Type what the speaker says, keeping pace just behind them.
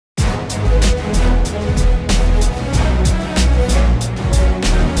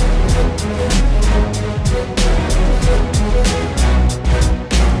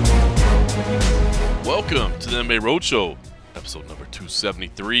MMA Roadshow, episode number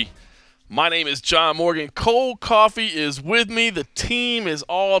 273. My name is John Morgan. Cold Coffee is with me. The team is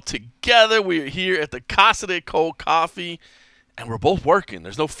all together. We are here at the Casa de Cold Coffee, and we're both working.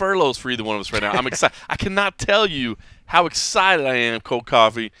 There's no furloughs for either one of us right now. I'm excited. I cannot tell you how excited I am, Cold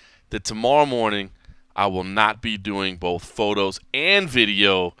Coffee, that tomorrow morning I will not be doing both photos and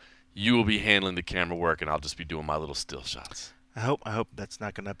video. You will be handling the camera work, and I'll just be doing my little still shots. I hope that's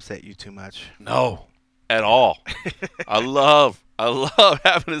not going to upset you too much. No, at all. I love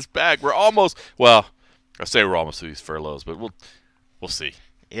having us back. We're almost, well, I say we're almost to these furloughs, but we'll see.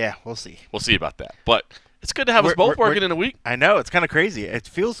 Yeah, we'll see. We'll see about that. But it's good to have us both working in a week. I know, it's kind of crazy. It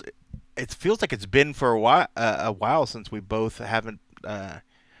feels like it's been for a while since we both haven't had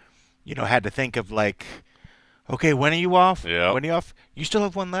to think of like, okay, when are you off? Yeah. When are you off? You still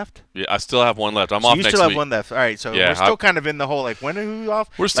have one left? Yeah, I still have one left. I'm off next week. You still have one left. All right, so yeah, we're still kind of in the whole, like, when are you off?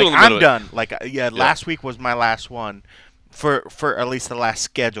 We're still like, in the middle I'm done. Like, last week was my last one for at least the last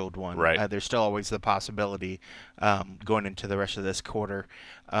scheduled one. Right. There's still always the possibility going into the rest of this quarter.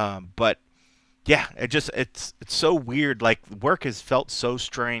 But, yeah, it's so weird. Like, work has felt so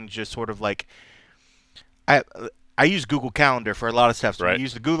strange, just sort of like I use Google Calendar for a lot of stuff. So right. I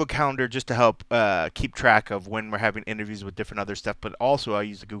use the Google Calendar just to help keep track of when we're having interviews with different other stuff. But also I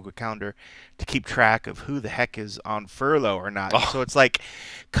use the Google Calendar to keep track of who the heck is on furlough or not. Oh. So it's like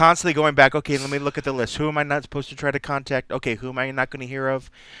constantly going back, okay, let me look at the list. Who am I not supposed to try to contact? Okay, who am I not going to hear of?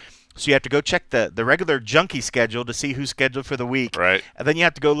 So you have to go check the regular junkie schedule to see who's scheduled for the week. Right. And then you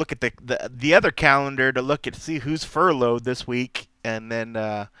have to go look at the other calendar to look at see who's furloughed this week. And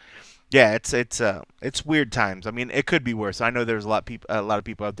then yeah, it's weird times. I mean, it could be worse. I know there's a lot of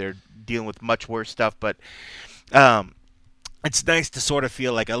people out there dealing with much worse stuff, but it's nice to sort of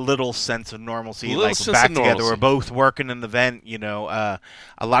feel like a little sense of normalcy, like we're back together. We're both working an event. You know,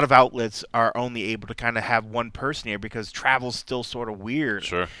 a lot of outlets are only able to kind of have one person here because travel's still sort of weird.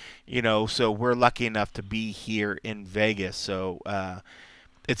 Sure. You know, so we're lucky enough to be here in Vegas. So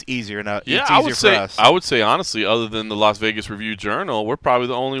it's easier now. Yeah, it's easier for us. I would say honestly, other than the Las Vegas Review-Journal, we're probably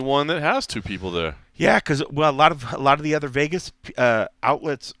the only one that has two people there. Yeah, because a lot of the other Vegas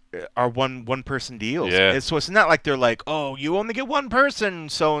outlets are one person deals. Yeah. So it's not like they're like, oh, you only get one person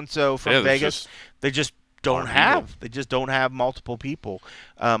so and so from Vegas. They just don't have. They just don't have multiple people.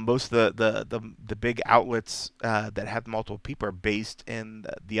 Most of the big outlets that have multiple people are based in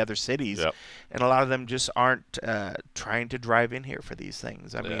the other cities, yep. And a lot of them just aren't trying to drive in here for these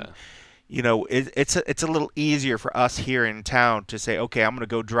things. I mean, you know, it's a little easier for us here in town to say, okay, I'm going to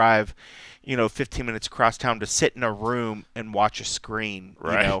go drive, 15 minutes across town to sit in a room and watch a screen.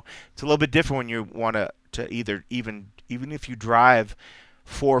 Right. You know, it's a little bit different when you want to either even if you drive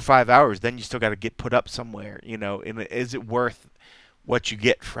 4 or 5 hours, then you still got to get put up somewhere, and is it worth what you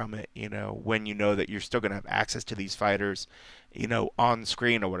get from it, when you know that you're still going to have access to these fighters, on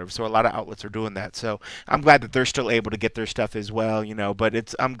screen or whatever. So a lot of outlets are doing that. So I'm glad that they're still able to get their stuff as well,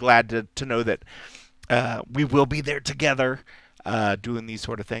 but I'm glad to know that we will be there together doing these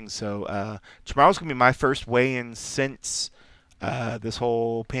sort of things. So tomorrow's going to be my first weigh-in since this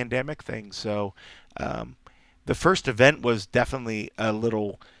whole pandemic thing. So the first event was definitely a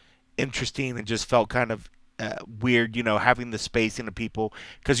little interesting and just felt kind of weird, having the spacing of people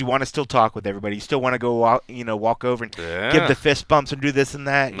because you want to still talk with everybody. You still want to go walk over and give the fist bumps and do this and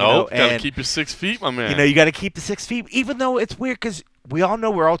that. Nope, got to keep your 6 feet, my man. You got to keep the 6 feet, even though it's weird because we all know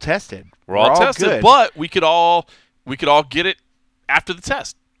we're all tested. We're all tested, good. But we could all get it after the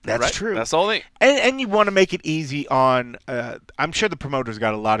test. That's right? true. That's all they. And you want to make it easy on. I'm sure the promoters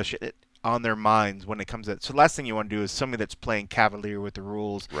got a lot of shit on their minds when it comes to it. So the last thing you want to do is somebody that's playing cavalier with the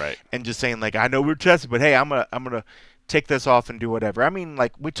rules, right? And just saying like, I know we're tested, but hey, I'm gonna take this off and do whatever. I mean,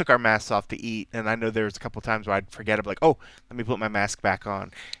 like we took our masks off to eat, and I know there was a couple times where I'd forget it, like, oh, let me put my mask back on.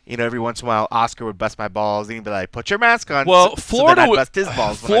 Every once in a while, Oscar would bust my balls, and he'd be like, put your mask on. Well, Florida would bust his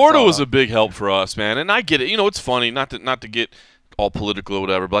balls. Florida was a big help for us, man, and I get it. It's funny not to get all political or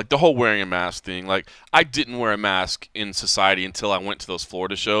whatever, but like the whole wearing a mask thing, like I didn't wear a mask in society until I went to those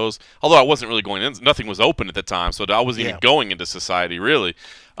Florida shows, although I wasn't really going in, nothing was open at the time, so I wasn't even going into society really,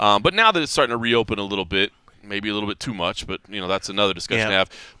 but now that it's starting to reopen a little bit, maybe a little bit too much, but that's another discussion to have.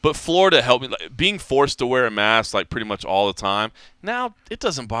 But Florida helped me, like, being forced to wear a mask like pretty much all the time. Now it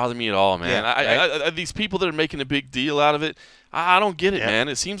doesn't bother me at all, man. I these people that are making a big deal out of it, I don't get it, man.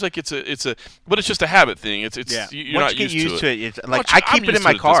 It seems like but it's just a habit thing. You're Once not you get used to it. It's like I keep it in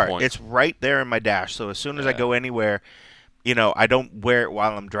my car. It's right there in my dash. So as soon as I go anywhere, I don't wear it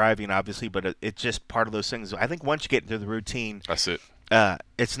while I'm driving, obviously, but it's just part of those things. I think once you get into the routine, that's it.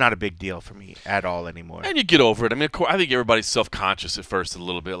 it's not a big deal for me at all anymore. And you get over it. I mean, of course, I think everybody's self-conscious at first a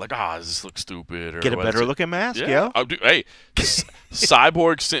little bit, like, does this look stupid? Or Get a better looking mask, yeah. Hey,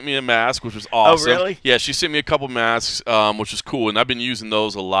 Cyborg sent me a mask, which was awesome. Oh, really? Yeah, she sent me a couple masks, which was cool, and I've been using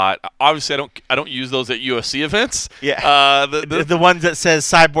those a lot. Obviously, I don't use those at UFC events. Yeah. The ones that says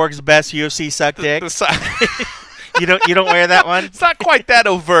Cyborg's best, UFC suck dick. You don't wear that one? It's not quite that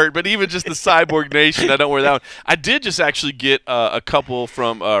overt, but even just the Cyborg Nation, I don't wear that one. I did just actually get a couple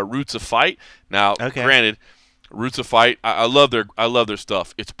from Roots of Fight. Now, granted, Roots of Fight, I love their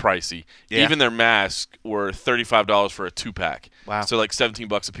stuff. It's pricey. Yeah. Even their masks were $35 for a 2-pack. Wow. So like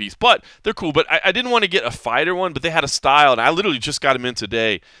 $17 a piece. But they're cool. But I didn't want to get a fighter one, but they had a style, and I literally just got them in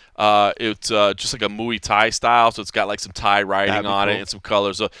today. It's just like a Muay Thai style, so it's got like some Thai writing on it and some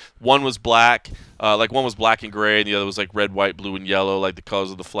colors. So one was black, one was black and gray, and the other was like red, white, blue, and yellow, like the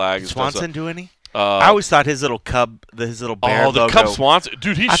colors of the flag. Did Swanson do any? I always thought his little his little bear logo. Oh, the Cub Swanson,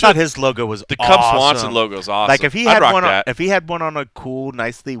 dude. I thought his logo was the Cub Swanson logo is awesome. Like if he had one on a cool,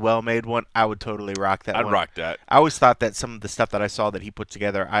 nicely well-made one, I would totally rock that. I'd rock that. I always thought that some of the stuff that I saw that he put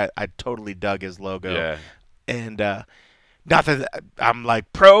together, I totally dug his logo. Yeah. And not that I'm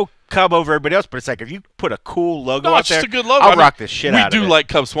like pro Cub over everybody else, but it's like if you put a cool logo out there, it's just a good logo. I'll rock this shit out of it. We do like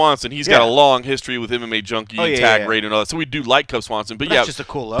Cub Swanson. He's got a long history with MMA Junkie, Tag Raid, and all that. So we do like Cub Swanson. But that's just a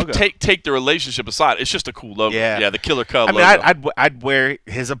cool logo. Take the relationship aside. It's just a cool logo. Yeah, the Killer Cub logo. I mean, I'd wear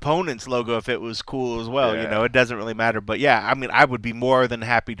his opponent's logo if it was cool as well. Yeah. You know, it doesn't really matter. But yeah, I mean, I would be more than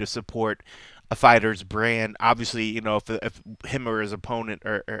happy to support a fighter's brand. Obviously, you know, if him or his opponent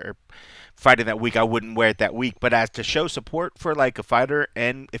are fighting that week, I wouldn't wear it that week. But as to show support for like a fighter,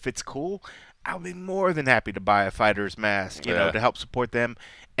 and if it's cool, I'll be more than happy to buy a fighter's mask, you know, to help support them.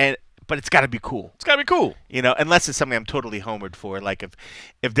 But it's got to be cool. It's got to be cool. You know, unless it's something I'm totally homered for. Like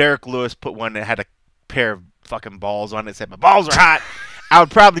if Derek Lewis put one that had a pair of fucking balls on it and said, my balls are hot, I would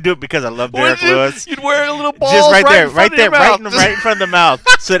probably do it because I love Derek Lewis. You'd wear a little ball just right there, right in front of the mouth,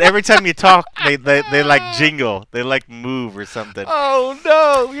 so that every time you talk, they like jingle, they like move or something. Oh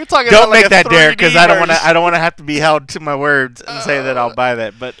no, you're talking. Don't about make like that, Derek, because I don't want to have to be held to my words and say that I'll buy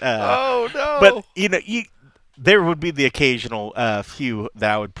that. But oh no, but you know there would be the occasional few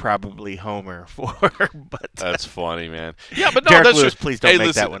that I would probably homer for. But that's funny, man. Yeah, but no, Derek that's Lewis, just please don't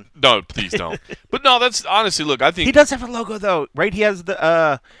make that one. No, please don't. But no, that's honestly, look, I think he does have a logo though, right? He has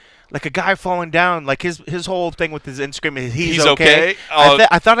the like a guy falling down, like his whole thing with his Instagram is he's okay.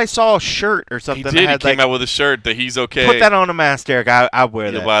 I thought I saw a shirt or something. He did. He came out with a shirt that he's okay. Put that on a mask, Derek. I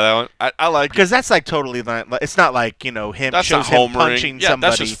wear that. You'll buy that one. I like because that's like totally not. It's not like him. That's shows him punching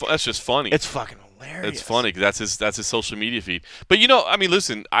somebody. That's just funny. It's fucking hilarious. It's funny because that's his social media feed. But I mean,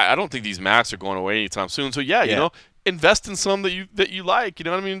 listen, I don't think these masks are going away anytime soon. So you know, invest in some that you like. You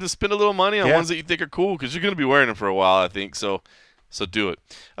know what I mean? Just spend a little money on ones that you think are cool because you're going to be wearing them for a while, I think. So do it.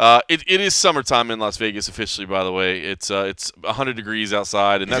 It is summertime in Las Vegas officially, by the way. It's 100 degrees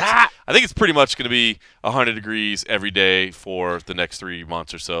outside, and I think it's pretty much going to be 100 degrees every day for the next 3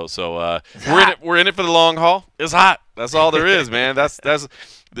 months or so. So we're in it for the long haul. It's hot. That's all there is, man.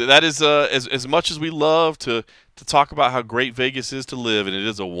 That is as much as we love to talk about how great Vegas is to live, and it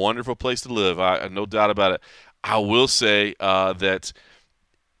is a wonderful place to live. I no doubt about it. I will say that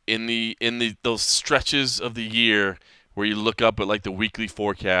in those stretches of the year where you look up at like the weekly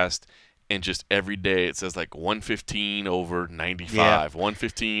forecast and just every day it says like 115 over 95,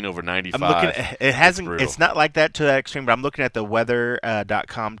 115 over 95. I'm looking at, it's not like that to that extreme, but I'm looking at the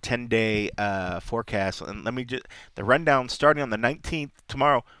weather.com 10-day forecast, and let me just the rundown starting on the 19th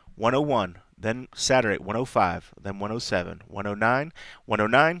tomorrow, 101. Then Saturday, 105, then 107, 109,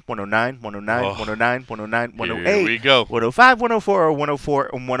 109, 109, 109, 109, 109, 108. Here we go. 105, 104, 104,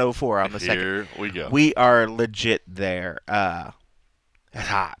 and 104 on the second. Here we go. We are legit there. It's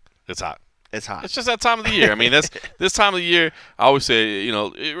hot. It's hot. It's hot. It's just that time of the year. I mean, this time of the year, I always say,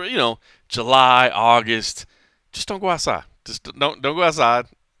 July, August, just don't go outside. Just don't go outside,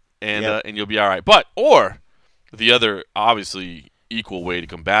 and you'll be all right. Or the other, obviously, equal way to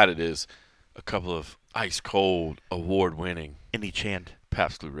combat it is a couple of ice-cold, award-winning in each hand.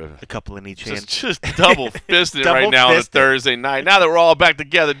 Pabst Blue Ribbon. A couple in each hand. Just double-fisted right now on a Thursday night. Now that we're all back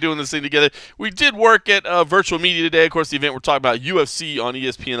together doing this thing together, we did work at Virtual Media today. Of course, the event we're talking about, UFC on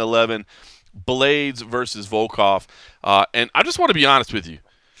ESPN 11, Blades versus Volkov. And I just want to be honest with you.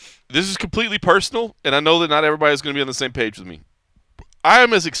 This is completely personal, and I know that not everybody's going to be on the same page with me. I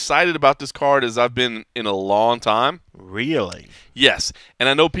am as excited about this card as I've been in a long time. Really? Yes. And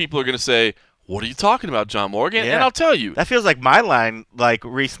I know people are going to say, what are you talking about, John Morgan? Yeah. And I'll tell you. That feels like my line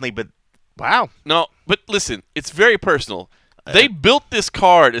recently, but wow. No, but listen, it's very personal. They built this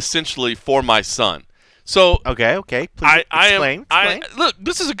card essentially for my son. So Okay. Please explain. look,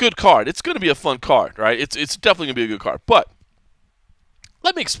 this is a good card. It's going to be a fun card, right? It's definitely going to be a good card. But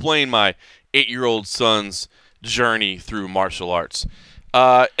let me explain my 8-year-old son's journey through martial arts.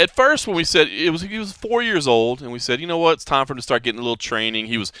 At first, when we said he was 4 years old, and we said, you know what, it's time for him to start getting a little training.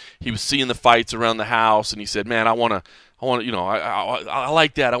 He was seeing the fights around the house, and he said, man, I want to, I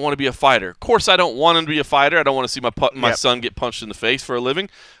like that. I want to be a fighter. Of course, I don't want him to be a fighter. I don't want to see my son get punched in the face for a living.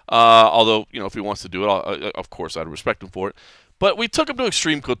 Although, if he wants to do it, of course, I'd respect him for it. But we took him to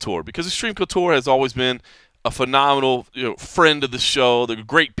Extreme Couture because Extreme Couture has always been a phenomenal friend of the show. They're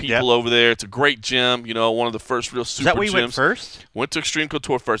great people over there. It's a great gym. One of the first real super gyms. Is that where you went first? Went to Extreme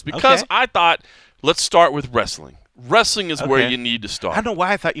Couture first because I thought, let's start with wrestling. Wrestling is where you need to start. I don't know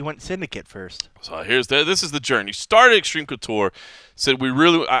why I thought you went Syndicate first. So this is the journey. Started Extreme Couture. Said we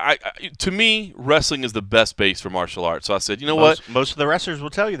really, to me, wrestling is the best base for martial arts. So I said, you know what? Most of the wrestlers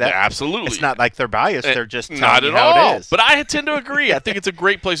will tell you that. Yeah, absolutely. It's not like they're biased. They're just telling not you at how all. it is. But I tend to agree. I think it's a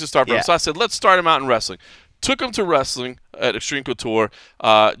great place to start from. So I said, let's start him out in wrestling. Took him to wrestling at Extreme Couture.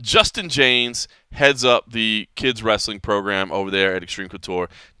 Justin James heads up the kids wrestling program over there at Extreme Couture.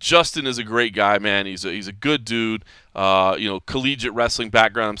 Justin is a great guy, man. He's a good dude. Collegiate wrestling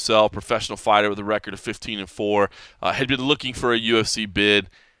background himself, professional fighter with a record of 15-4. Had been looking for a UFC bid,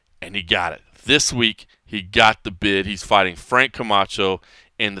 and he got it. This week, he got the bid. He's fighting Frank Camacho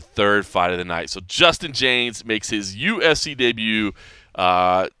in the third fight of the night. So Justin James makes his UFC debut.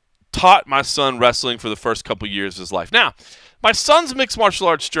 Taught my son wrestling for the first couple years of his life. Now, my son's mixed martial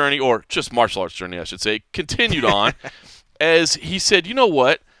arts journey, or just martial arts journey, I should say, continued on as he said, you know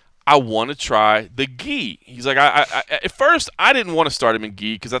what? I want to try the gi. He's like, at first, I didn't want to start him in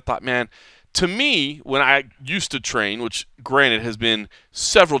gi because I thought, man, to me, when I used to train, which granted has been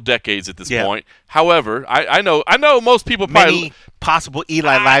several decades at this point. However, I know most people probably possible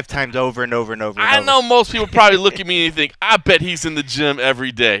Eli lifetimes over and over and over. I know most people probably look at me and think, I bet he's in the gym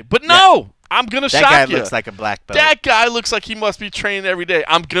every day. But no, I'm gonna shock you. That guy looks like a black belt. That guy looks like he must be training every day.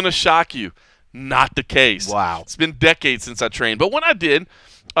 I'm gonna shock you. Not the case. Wow. It's been decades since I trained, but when I did.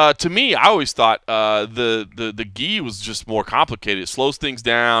 To me, I always thought the gi was just more complicated. It slows things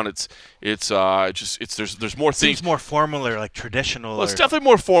down. There's more things. Seems more formal or like traditional. Well, it's definitely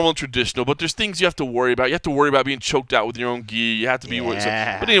more formal and traditional, but there's things you have to worry about. You have to worry about being choked out with your own gi. You have to be worried.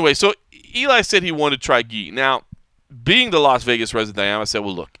 But anyway, so Eli said he wanted to try gi. Now, being the Las Vegas resident I am, I said,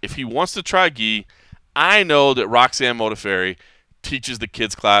 well, look, if he wants to try gi, I know that Roxanne Modafferi teaches the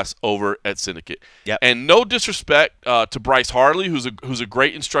kids class over at Syndicate. And no disrespect to Bryce Harley, who's a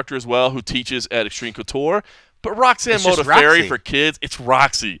great instructor as well, who teaches at Extreme Couture. But Roxanne Modafferi for kids, it's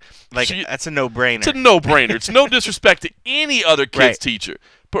Roxy. That's a no-brainer. It's a no-brainer. It's no disrespect to any other kid's teacher.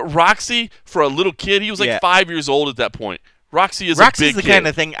 But Roxy, for a little kid, he was like 5 years old at that point. Roxy's a big kid. The kind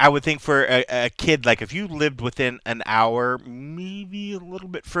of thing I would think for a kid, like if you lived within an hour, maybe a little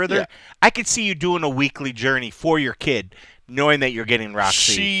bit further, I could see you doing a weekly journey for your kid, knowing that you're getting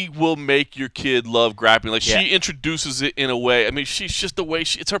Roxy. She will make your kid love grappling. Like she introduces it in a way. I mean, she's just the way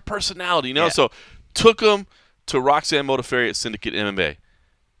it's her personality, you know? So took him to Roxanne Modafferi at Syndicate MMA.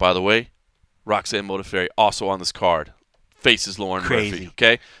 By the way, Roxanne Modafferi also on this card. Faces Lauren Murphy.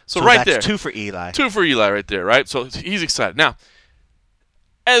 Okay? So right there. 2 for Eli. 2 for Eli right there, right? So he's excited. Now,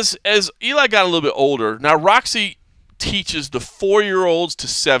 as Eli got a little bit older, now Roxy teaches the 4-year-olds to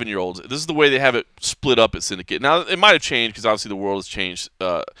 7-year-olds. This is the way they have it split up at Syndicate. Now, it might have changed because obviously the world has changed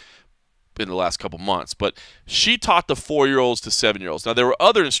in the last couple months. But she taught the 4-year-olds to 7-year-olds. Now, there were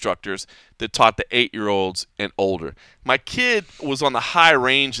other instructors that taught the 8-year-olds and older. My kid was on the high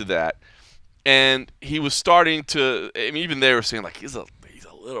range of that, and he was starting to – I mean, even they were saying, like, he's a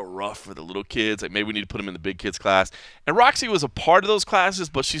little rough for the little kids. Like, maybe we need to put him in the big kids class. And Roxy was a part of those classes,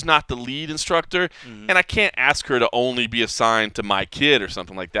 but she's not the lead instructor. And I can't ask her to only be assigned to my kid or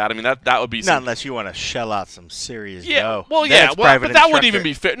something like that. I mean, that would be not unless you want to shell out some serious dough. Well, but that wouldn't even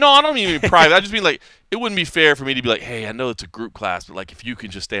be fair. No, I don't even mean private. I just mean like it wouldn't be fair for me to be like, hey, I know it's a group class, but like if you can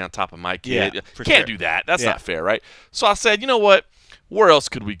just stay on top of my kid, can't do that. That's not fair, right? So I said, you know what? Where else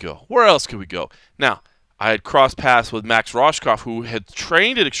could we go? Now, I had crossed paths with Max Rohskopf, who had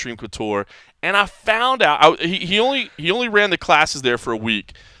trained at Extreme Couture, and I found out he only ran the classes there for a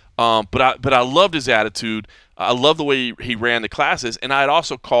week, but I loved his attitude. I loved the way he ran the classes, and I had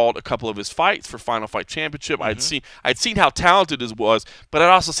also called a couple of his fights for Final Fight Championship. I'd seen how talented he was, but I'd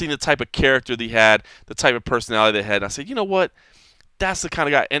also seen the type of character that he had, the type of personality they had. And I said, you know what? That's the kind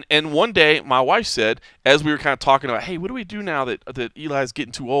of guy. And one day, my wife said, as we were kind of talking about, hey, what do we do now that Eli's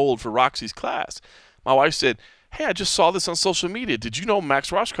getting too old for Roxy's class? My wife said, hey, I just saw this on social media. Did you know Max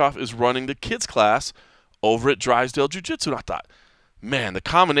Rohskopf is running the kids class over at Drysdale Jiu-Jitsu? And I thought, man, the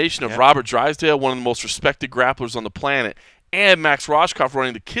combination of Robert Drysdale, one of the most respected grapplers on the planet, and Max Rohskopf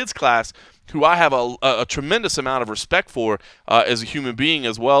running the kids class, who I have a tremendous amount of respect for as a human being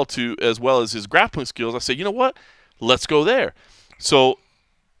as well as his grappling skills. I say, you know what? Let's go there. So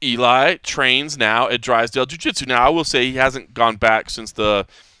Eli trains now at Drysdale Jiu-Jitsu. Now, I will say he hasn't gone back since the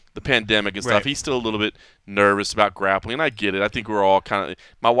pandemic and stuff. Right. He's still a little bit nervous about grappling, and I get it. I think we're all kind of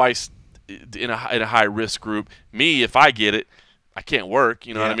 – my wife's in a high-risk group. Me, if I get it, I can't work.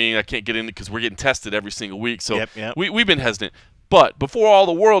 You know what I mean? I can't get in because we're getting tested every single week. So we've been hesitant. But before all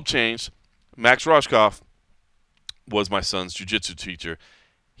the world changed, Max Rohskopf was my son's jiu-jitsu teacher.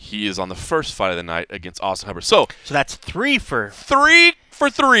 He is on the first fight of the night against Austin Hubbard. So that's 3 for 3 for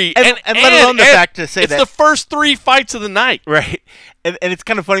 3, and let alone the fact to say it's the first 3 fights of the night, right? And it's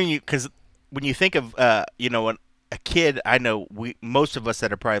kind of funny because when you think of when a kid, I know most of us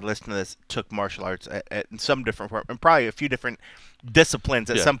that are probably listening to this took martial arts at some different form, and probably a few different disciplines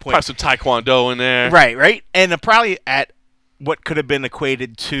at some point. Probably some taekwondo in there, right, and probably at what could have been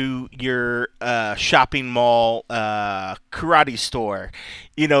equated to your shopping mall karate store,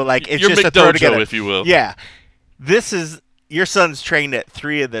 like it's your just McDojo, a throw together, if you will. Yeah, this is your son's trained at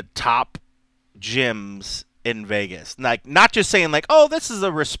 3 of the top gyms in Vegas. Like, not just saying like, oh, this is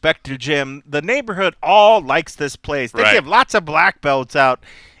a respected gym. The neighborhood all likes this place. They give lots of black belts out.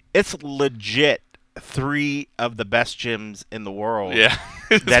 It's legit 3 of the best gyms in the world. Yeah.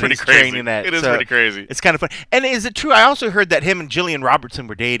 It's that pretty he's crazy. training at. It is pretty crazy. It's kind of fun. And is it true? I also heard that him and Jillian Robertson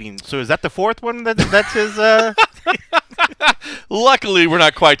were dating. So is that the 4th one that's his Luckily, we're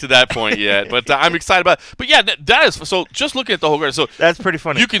not quite to that point yet, but I'm excited about it. But yeah, that is so. Just looking at the whole card, so that's pretty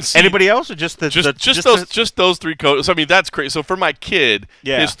funny. You can see anybody else or just those 3 coaches. I mean, that's crazy. So for my kid,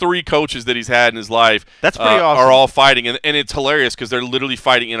 his 3 coaches that he's had in his life, that's pretty awesome. Are all fighting, and it's hilarious because they're literally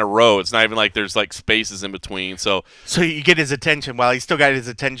fighting in a row. It's not even like there's like spaces in between. So you get his attention while he's still got his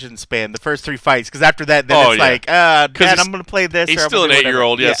attention span. The first 3 fights, because after that, then it's like, Dad, I'm going to play this. He's still an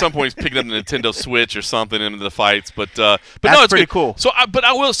 8-year-old. Yeah, at some point he's picking up the Nintendo Switch or something into the fights. But no, it's pretty good. Cool.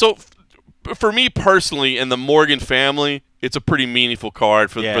 So, for me personally and the Morgan family, it's a pretty meaningful card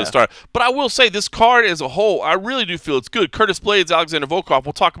for the start. But I will say this card as a whole, I really do feel it's good. Curtis Blades, Alexander Volkov,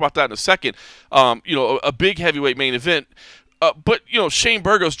 we'll talk about that in a second. A big heavyweight main event. But, Shane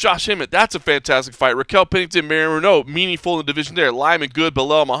Burgos, Josh Emmett, that's a fantastic fight. Raquel Pennington, Marion Renault, meaningful in the division there. Lyman Good,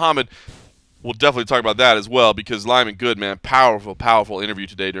 Bilal Muhammad. We'll definitely talk about that as well because Lyman Good, man, powerful, powerful interview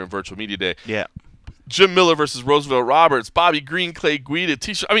today during Virtual Media Day. Yeah. Jim Miller versus Roosevelt Roberts, Bobby Green, Clay Guida,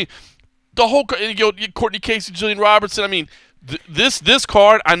 Tisha. I mean, the whole Courtney Casey, Jillian Robertson. I mean, this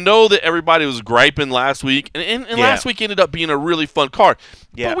card. I know that everybody was griping last week, and last week ended up being a really fun card.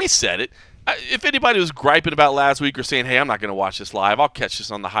 Yeah. But we said it. If anybody was griping about last week or saying, "Hey, I'm not going to watch this live. I'll catch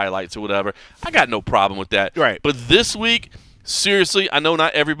this on the highlights or whatever," I got no problem with that. Right. But this week, seriously, I know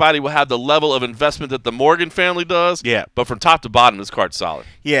not everybody will have the level of investment that the Morgan family does. Yeah. But from top to bottom, this card's solid.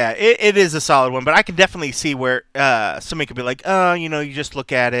 Yeah, it is a solid one. But I can definitely see where somebody could be like, you just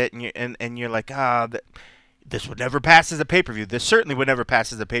look at it and you're like, this would never pass as a pay-per-view. This certainly would never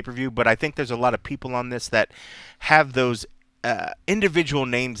pass as a pay-per-view. But I think there's a lot of people on this that have those individual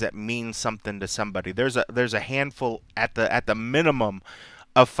names that mean something to somebody. There's a handful at the minimum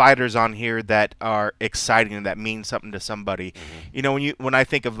of fighters on here that are exciting and that mean something to somebody. Mm-hmm. When I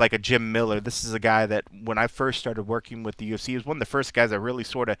think of like a Jim Miller, this is a guy that when I first started working with the UFC, he was one of the first guys I really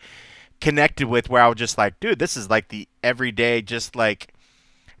sort of connected with, where I was just like, dude, this is like the everyday, just like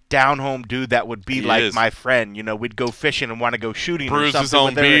down home dude that would be my friend. We'd go fishing and want to go shooting. Brews or something his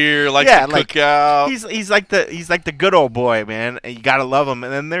own beer, likes to cook out. He's like the good old boy, man. And you gotta love him.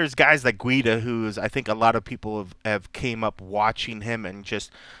 And then there's guys like Guida, who's I think a lot of people have came up watching him and just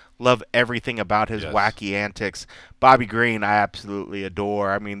love everything about his wacky antics. Bobby Green, I absolutely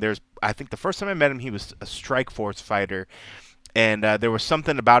adore. I mean, I think the first time I met him, he was a Strikeforce fighter. And there was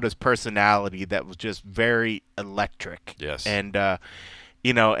something about his personality that was just very electric. Yes. And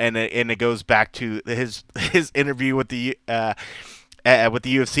and it goes back to his interview with the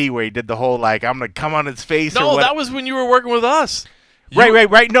UFC, where he did the whole like, I'm gonna come on his face. No, that was when you were working with us.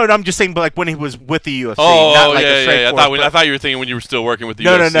 Right. No, I'm just saying, but like when he was with the UFC. Oh, yeah. I thought you were thinking when you were still working with the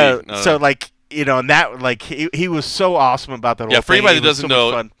UFC. No. So like, and that like he was so awesome about that whole thing. Yeah, for anybody that doesn't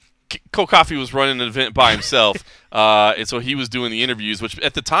know, Cole Coffey was running an event by himself, and so he was doing the interviews, which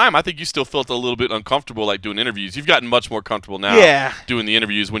at the time I think you still felt a little bit uncomfortable like doing interviews. You've gotten much more comfortable now doing the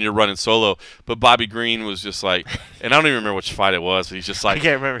interviews when you're running solo. But Bobby Green was just like, and I don't even remember which fight it was, but he's just like, I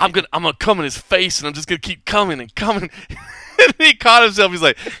can't remember. I'm gonna come in his face and I'm just gonna keep coming and coming. he caught himself. He's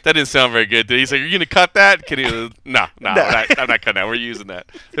like, that didn't sound very good. He's like, you're gonna cut that? Can he? No, I'm not cutting that. We're using that.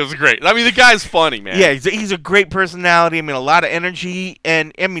 It was great. I mean, the guy's funny, man. Yeah, he's a great personality. I mean, a lot of energy,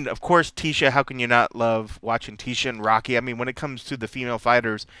 and I mean, of course, Tisha. How can you not love watching Tisha and Rocky? I mean, when it comes to the female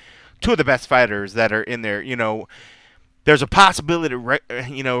fighters, two of the best fighters that are in there, there's a possibility,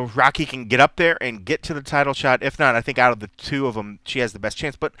 Rocky can get up there and get to the title shot. If not, I think out of the two of them, she has the best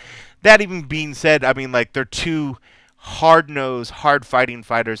chance. But that even being said, I mean, like, they're two hard-nosed, hard-fighting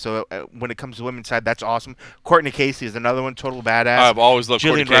fighters. So when it comes to women's side, that's awesome. Courtney Casey is another one, total badass. I've always loved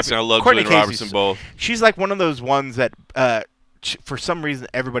Courtney Casey, and I love Jillian Robertson both. She's like one of those ones that, for some reason,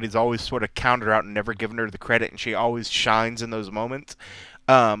 everybody's always sort of counted her out and never given her the credit, and she always shines in those moments.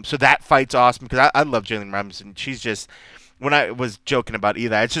 So that fight's awesome because I love Jillian Robinson. She's just, when I was joking about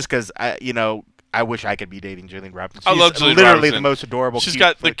Eli, it's just because I wish I could be dating Jillian Robinson. I love Jillian literally Robinson. the most adorable. She's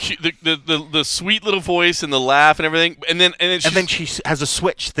got the sweet little voice and the laugh and everything, and then she has a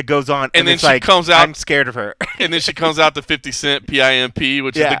switch that goes on, and then it's like, comes out. I'm scared of her. And then she comes out to 50 Cent PIMP,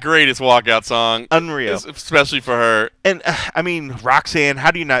 which is the greatest walkout song. Unreal, especially for her. And I mean, Roxanne.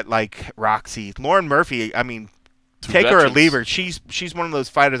 How do you not like Roxy? Lauren Murphy. I mean, take her or leave her. She's one of those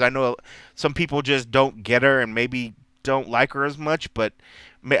fighters. I know some people just don't get her and maybe don't like her as much, but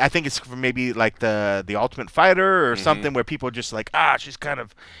I think it's for maybe like the Ultimate Fighter or something where people are just like, she's kind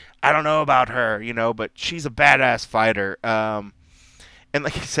of, I don't know about her, but she's a badass fighter. And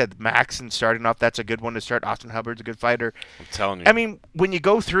like I said, Maxon starting off, that's a good one to start. Austin Hubbard's a good fighter. I'm telling you. I mean, when you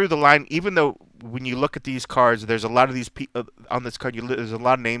go through the line, even though when you look at these cards, there's a lot of these people on this card, there's a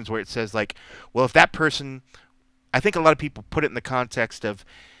lot of names where it says like, well, if that person, I think a lot of people put it in the context of,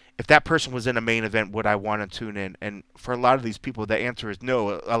 if that person was in a main event, would I want to tune in? And for a lot of these people, the answer is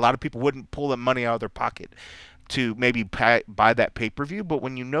no. A lot of people wouldn't pull the money out of their pocket to maybe buy that pay-per-view. But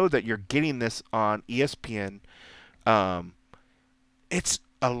when you know that you're getting this on ESPN, it's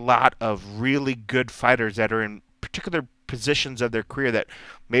a lot of really good fighters that are in particular positions of their career that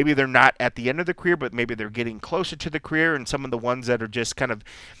maybe they're not at the end of the career, but maybe they're getting closer to the career. And some of the ones that are just kind of,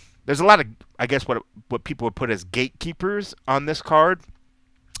 there's a lot of, I guess, what people would put as gatekeepers on this card.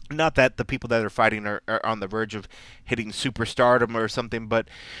 Not that the people that are fighting are on the verge of hitting superstardom or something, but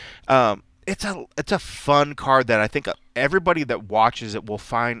it's a fun card that I think everybody that watches it will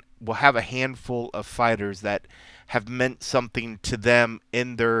have a handful of fighters that have meant something to them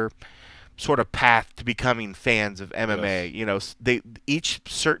in their sort of path to becoming fans of MMA. Yes. Each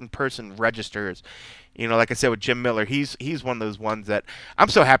certain person registers. Like I said with Jim Miller, he's one of those ones that I'm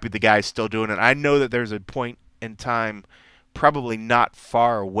so happy the guy's still doing it. I know that there's a point in time, probably not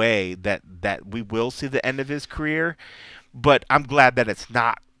far away, that we will see the end of his career, but I'm glad that it's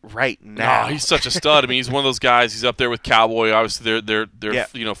not right now. No, he's such a stud. I mean, he's one of those guys. He's up there with Cowboy. Obviously,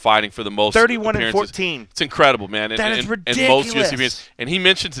 they're fighting for the most 31 and 14. It's incredible, man. That is ridiculous. And most UFC, and he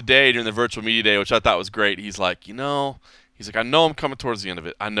mentioned today during the virtual media day, which I thought was great. He's like, he's like, I know I'm coming towards the end of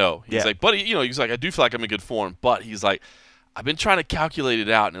it. I know. He's like, but he's like, I do feel like I'm in good form, but he's like, I've been trying to calculate it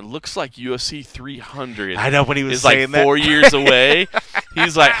out, and it looks like UFC 300. I know when he was is like 4 years away.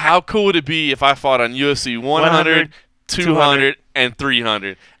 He's like, how cool would it be if I fought on UFC 100, 200, and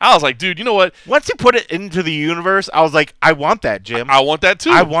 300? I was like, dude, you know what? Once you put it into the universe, I was like, I want that, Jim. I want that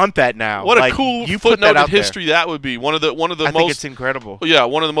too. I want that now. What a cool footnote in history that would be. One of the most. I think it's incredible. Yeah,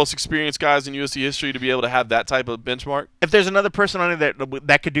 one of the most experienced guys in UFC history to be able to have that type of benchmark. If there's another person on it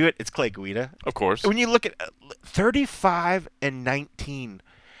that could do it, it's Clay Guida. Of course. When you look at 35 and 19,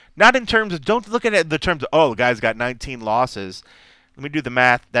 not in terms of, don't look at it in the terms of, the guy's got 19 losses. Let me do the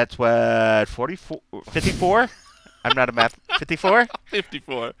math. That's what, 54? I'm not a math. 54?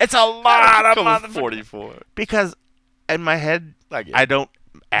 54. It's a lot of 44. Because in my head, I don't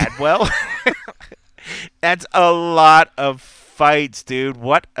add well. That's a lot of fights, dude.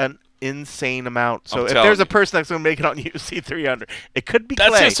 What an insane amount. So if there's a person that's going to make it on UFC 300, it could be Clay.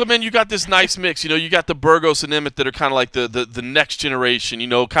 That's it. So, man, you got this nice mix. You got the Burgos and Emmett that are kind of like the next generation,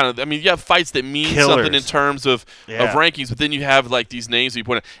 kind of. I mean, you have fights that mean something in terms of rankings, but then you have, like, these names that you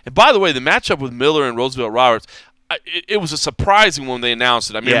point out. And, by the way, the matchup with Miller and Roosevelt Roberts, it was a surprising when they announced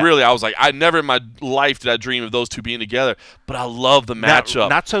it. I mean, really, I was like, I never in my life did I dream of those two being together. But I love the matchup.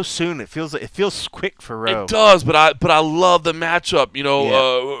 Not so soon. It feels quick for Roe. It does, but I love the matchup.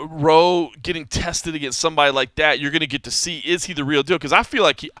 Roe getting tested against somebody like that, you're going to get to see, is he the real deal? Because I feel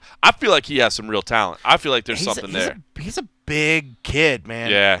like he has some real talent. I feel like there's something there. He's a big kid,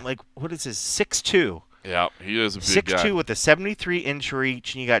 man. Yeah. Like, what is his 6'2"? Yeah, he is a big guy. 6'2" with a 73-inch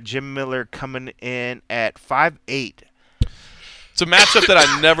reach, and you got Jim Miller coming in at 5'8". It's a matchup that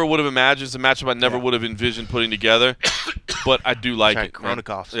I never would have imagined. It's a matchup I never would have envisioned putting together, but I do like it. Corona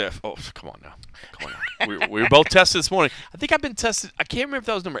coughs. Yeah. Oh, come on now. we were both tested this morning. I think I've been tested. I can't remember if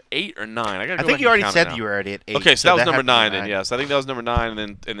that was number 8 or 9. I think you already said you were already at 8. Okay, so that was number 9 then. Yes, I think that was number 9,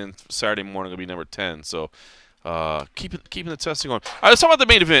 and then Saturday morning will be number 10. So keeping the testing going. All right, let's talk about the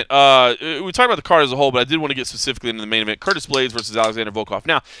main event. We talked about the card as a whole, but I did want to get specifically into the main event: Curtis Blaydes versus Alexander Volkov.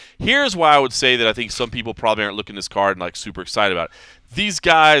 Now, here's why I would say that I think some people probably aren't looking at this card and like super excited about it. These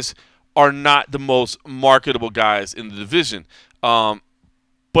guys are not the most marketable guys in the division.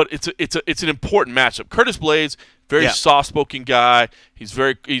 But it's an important matchup. Curtis Blaydes, very soft-spoken guy. He's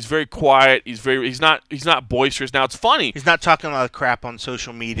very quiet. He's not boisterous. Now it's funny. He's not talking a lot of crap on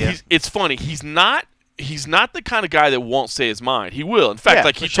social media. It's funny. He's not the kind of guy that won't say his mind. He will. In fact,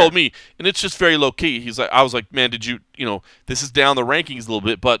 like he told me, and it's just very low key. He's like, I was like, man, did you this is down the rankings a little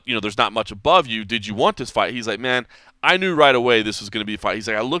bit, but there's not much above you. Did you want this fight? He's like, man, I knew right away this was going to be a fight. He's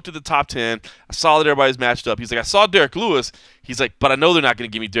like, I looked at the top 10. I saw that everybody's matched up. He's like, I saw Derek Lewis. He's like, but I know they're not going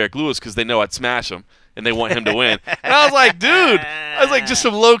to give me Derek Lewis because they know I'd smash him, and they want him to win. And I was like, dude, just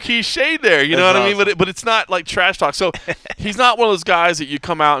some low-key shade there. You know what I mean? But it's not like trash talk. So he's not one of those guys that you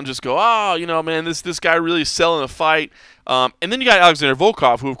come out and just go, oh, man, this guy really is selling a fight. And then you got Alexander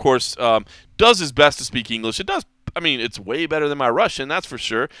Volkov, who, of course, does his best to speak English. It's way better than my Russian, that's for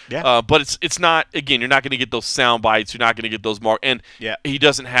sure. Yeah. But it's not. Again, you're not going to get those sound bites. You're not going to get those and he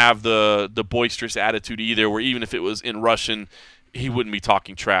doesn't have the boisterous attitude either. Where even if it was in Russian, he wouldn't be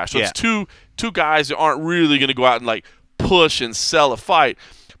talking trash. So it's two guys that aren't really going to go out and like push and sell a fight.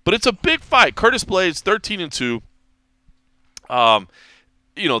 But it's a big fight. Curtis Blaydes, 13-2.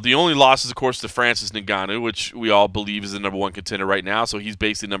 The only loss is, of course, to Francis Ngannou, which we all believe is the #1 contender right now. So he's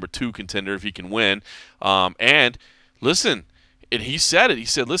basically #2 contender if he can win. And listen, and he said it. He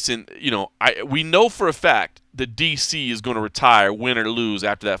said, listen, we know for a fact that DC is going to retire, win or lose,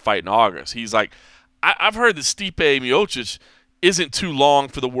 after that fight in August. He's like, I've heard that Stipe Miocic isn't too long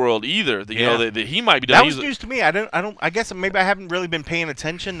for the world either. That he might be done. That was news to me. I guess maybe I haven't really been paying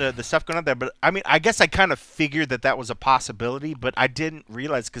attention to the stuff going on there. But I mean, I guess I kind of figured that was a possibility, but I didn't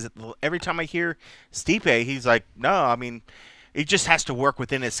realize because every time I hear Stipe, he's like, no, I mean, he just has to work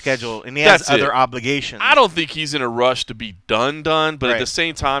within his schedule, and he has other obligations. I don't think he's in a rush to be done. But at the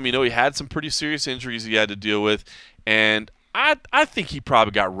same time, he had some pretty serious injuries he had to deal with, and I think he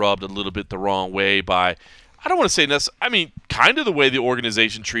probably got rubbed a little bit the wrong way by. I don't want to say this. I mean, kind of the way the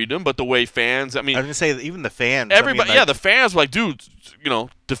organization treated him, but the way fans. I mean, I was gonna say even the fans. Everybody, the fans were like, dude,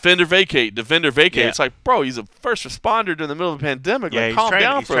 defender vacate, defender vacate. Yeah. It's like, bro, he's a first responder during the middle of a pandemic. Yeah, like, calm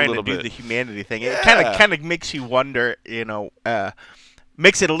down for a little bit. He's trying to do the humanity thing. It kind of makes you wonder.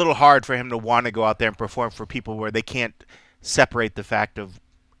 Makes it a little hard for him to want to go out there and perform for people where they can't separate the fact of.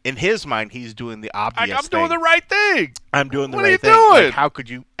 In his mind, he's doing the obvious thing. I'm doing the right thing. I'm doing the right thing. What are you doing? Like, how could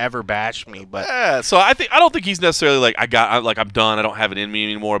you ever bash me? But yeah, so I don't think he's necessarily like I'm done. I don't have it in me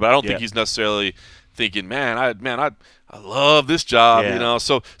anymore. But I don't think he's necessarily thinking, man, I love this job.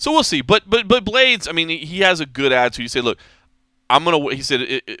 So we'll see. But Blaydes, I mean, he has a good attitude. He said, look, he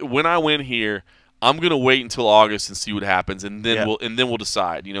said when I win here, I'm gonna wait until August and see what happens, and then we'll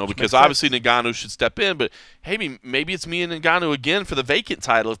decide. Because obviously Ngannou should step in, but hey, maybe it's me and Ngannou again for the vacant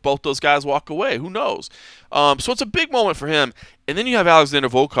title if both those guys walk away. Who knows? So it's a big moment for him. And then you have Alexander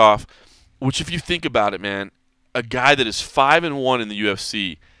Volkov, which, if you think about it, man, a guy that is 5-1 in the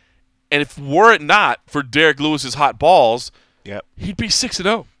UFC, and if were it not for Derek Lewis's hot balls, he'd be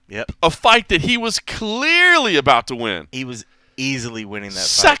 6-0. Yep. A fight that he was clearly about to win. He was easily winning that fight.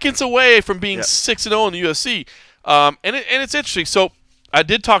 Seconds away from being 6-0 in the UFC. And it's interesting. So I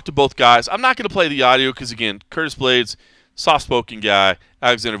did talk to both guys. I'm not going to play the audio because, again, Curtis Blaydes, soft-spoken guy.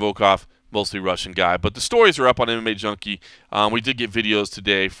 Alexander Volkov, mostly Russian guy. But the stories are up on MMA Junkie. We did get videos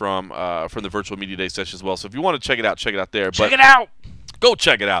today from the virtual media day session as well. So if you want to check it out there. Check it out. Go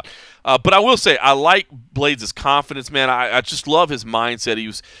check it out. But I will say, I like Blaydes' confidence, man. I just love his mindset. He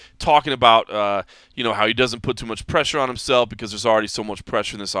was talking about, how he doesn't put too much pressure on himself because there's already so much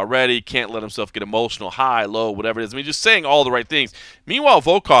pressure in this already. He can't let himself get emotional, high, low, whatever it is. I mean, just saying all the right things. Meanwhile,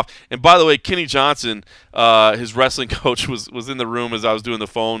 Volkov, and by the way, Kenny Johnson, his wrestling coach, was in the room as I was doing the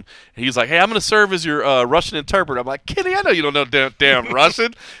phone. And he was like, hey, I'm going to serve as your Russian interpreter. I'm like, Kenny, I know you don't know damn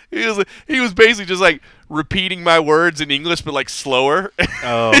Russian. He was basically just like repeating my words in English, but like slower.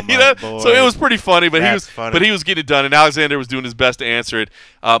 Oh, boy. So it was pretty funny, but funny. he was getting it done, and Alexander was doing his best to answer it.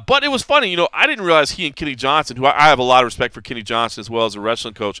 But it was funny, I didn't realize he and Kenny Johnson, who I have a lot of respect for Kenny Johnson as well as a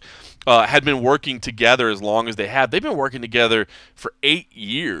wrestling coach, had been working together as long as they have. They've been working together for 8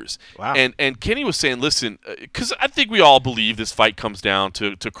 years. Wow. And Kenny was saying, listen, because I think we all believe this fight comes down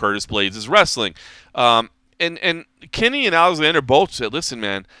to Curtis Blaydes' wrestling. And Kenny and Alexander both said, listen,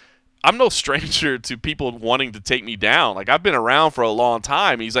 man, I'm no stranger to people wanting to take me down. Like, I've been around for a long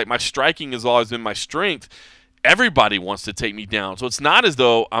time. He's like, my striking has always been my strength. Everybody wants to take me down, so it's not as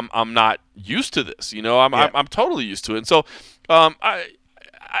though I'm not used to this. You know, I'm totally used to it. And so,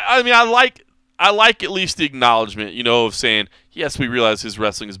 I mean, I like at least the acknowledgement, you know, of saying, yes, we realize his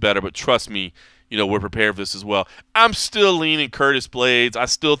wrestling is better, but trust me, you know, we're prepared for this as well. I'm still leaning Curtis Blades. I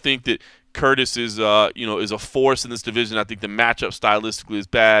still think that Curtis is, you know, is a force in this division. I think the matchup stylistically is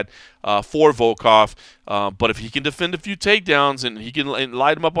bad for Volkov. But if he can defend a few takedowns and he can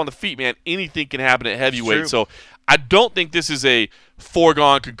light him up on the feet, man, anything can happen at heavyweight. So I don't think this is a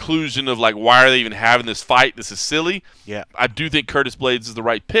foregone conclusion of, like, why are they even having this fight? This is silly. Yeah. I do think Curtis Blades is the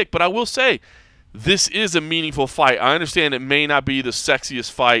right pick. But I will say, this is a meaningful fight. I understand it may not be the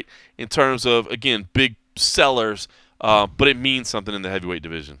sexiest fight in terms of, again, big sellers, but it means something in the heavyweight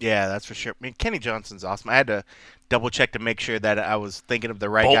division. Yeah, that's for sure. I mean, Kenny Johnson's awesome. I had to double check to make sure that I was thinking of the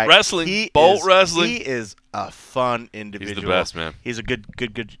right guy. Bolt wrestling. He is a fun individual. He's the best, man. He's a good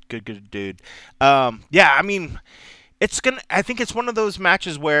dude. Yeah, I mean, I think it's one of those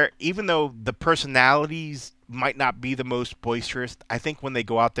matches where even though the personalities might not be the most boisterous, I think when they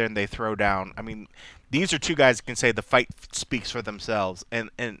go out there and they throw down, I mean, these are two guys who can say the fight speaks for themselves, and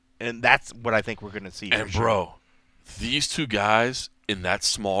that's what I think we're going to see. And bro, these two guys in that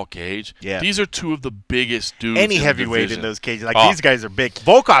small cage, these are two of the biggest dudes. Any heavyweight in those cages, like these guys are big.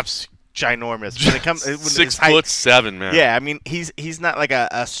 Volkov's ginormous. When it comes, 6'7", man. Yeah, I mean he's not like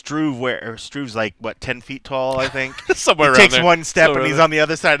a Struve where Struve's like what 10 feet tall, I think. Somewhere he around takes there. one step and he's on the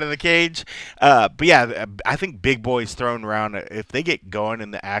other side of the cage. But yeah, I think big boys thrown around, if they get going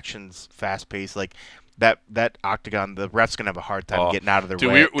and the action's fast paced, like that octagon, the ref's gonna have a hard time getting out of their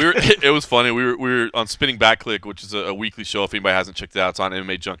way. It was funny. We were on Spinning Back Click, which is a weekly show. If anybody hasn't checked it out, it's on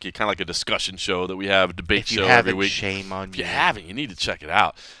MMA Junkie, kind of like a discussion show that we have, a debate show every week. Shame on you. If you haven't, you need to check it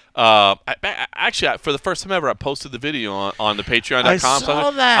out. Actually, for the first time ever, I posted the video on the Patreon.com. I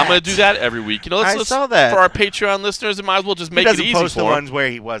saw that. I'm going to do that every week. You know, I saw that. For our Patreon listeners, it might as well just make it easy for them. He doesn't post the ones where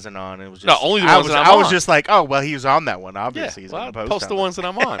he wasn't on. It was just, no, only the ones that I'm on. I was just like, oh, well, he was on that one. Obviously, he's well, going to post the ones that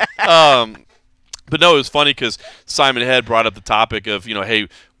I'm on. But no, it was funny because Simon Head brought up the topic of, you know, hey,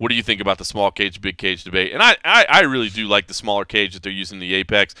 what do you think about the small cage, big cage debate? And I really do like the smaller cage that they're using in the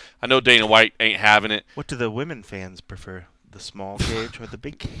Apex. I know Dana White ain't having it. What do the women fans prefer? The small cage or the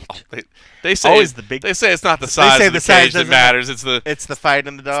big cage? They say always the big. They say it's not the size of the cage that matters. It's the fight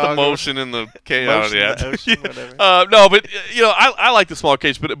in the dog. It's the motion in the cage. The ocean, whatever. No, but you know, I like the small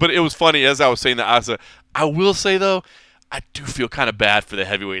cage. But it was funny as I was saying that. I will say though, I do feel kind of bad for the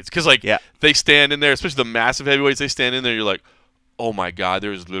heavyweights because they stand in there, especially the massive heavyweights. They stand in there. You're like, oh my God,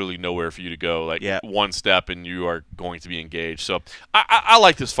 there's literally nowhere for you to go. Like one step and you are going to be engaged. So I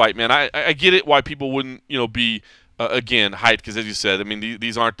like this fight, man. I get it why people wouldn't, you know, be again hyped because, as you said, I mean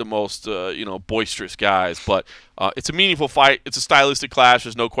these aren't the most you know, boisterous guys, but it's a meaningful fight. It's a stylistic clash.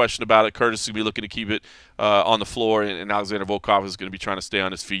 There's no question about it. Curtis is going to be looking to keep it on the floor, and Alexander Volkov is going to be trying to stay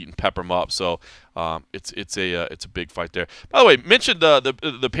on his feet and pepper him up. So it's a big fight there. By the way, mentioned the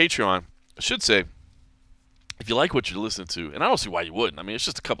Patreon. I should say, if you like what you're listening to, and I don't see why you wouldn't. I mean, it's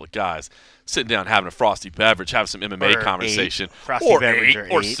just a couple of guys sitting down having a frosty beverage, having some MMA conversation,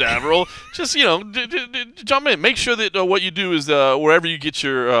 or several. Just, you know, jump in. Make sure that what you do is wherever you get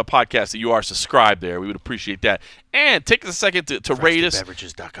your podcast that you are subscribed there. We would appreciate that. And take a second to rate us.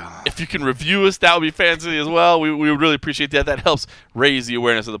 FrostyBeverages.com. If you can review us, that would be fancy as well. We would really appreciate that. That helps raise the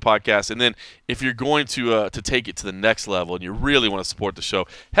awareness of the podcast. And then if you're going to take it to the next level and you really want to support the show,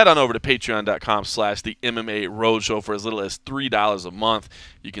 head on over to patreon.com/the MMA Roadshow for as little as $3 a month.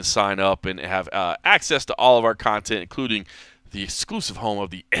 You can sign up and have access to all of our content, including the exclusive home of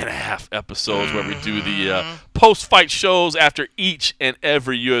the NF episodes where we do the post-fight shows after each and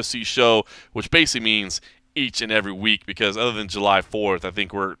every UFC show, which basically means each and every week, because other than July 4th, I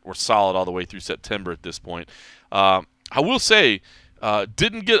think we're solid all the way through September at this point. I will say,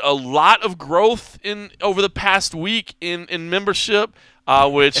 didn't get a lot of growth over the past week in membership,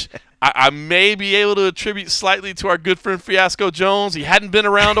 which I may be able to attribute slightly to our good friend Fiasco Jones. He hadn't been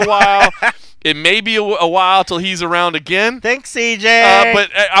around a while. It may be a while till he's around again. Thanks, CJ. But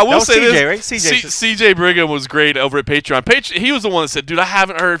I will say CJ, this. right? CJ Brigham was great over at Patreon. He was the one that said, dude, I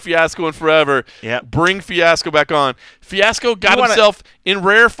haven't heard Fiasco in forever. Yep. Bring Fiasco back on. Fiasco got himself in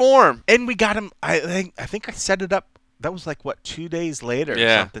rare form. And we got him, I think I set it up. That was like, what, 2 days later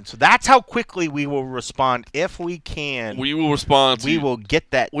or something. So that's how quickly we will respond if we can. We will respond. We will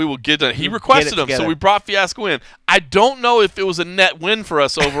get that. We will get that. He requested him, so we brought Fiasco in. I don't know if it was a net win for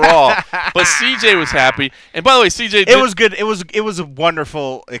us overall, but CJ was happy. And by the way, CJ, it was good. It was a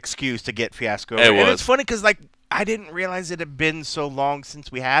wonderful excuse to get Fiasco. It was. And it's funny because, like, I didn't realize it had been so long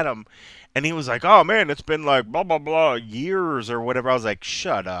since we had him. And he was like, "Oh man, it's been like blah blah blah years or whatever." I was like,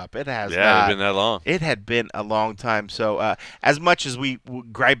 "Shut up! It has Yeah, it's not. been that long. It had been a long time." So, as much as we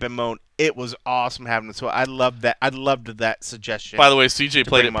gripe and moan, it was awesome having it. So I loved that. I loved that suggestion. By the way, CJ played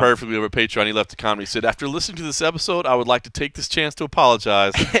bring it him up. perfectly over Patreon. He left a comment. He said, "After listening to this episode, I would like to take this chance to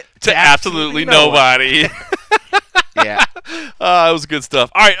apologize to absolutely nobody." Yeah. It was good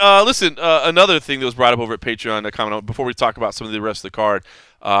stuff. All right, listen, another thing that was brought up over at Patreon, a comment before we talk about some of the rest of the card,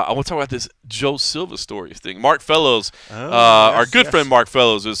 I want to talk about this Joe Silva stories thing. Mark Fellows, our good friend Mark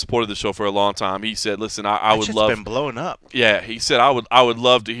Fellows, has supported the show for a long time. He said, listen, I would love – it's been blowing up. Yeah, he said, I would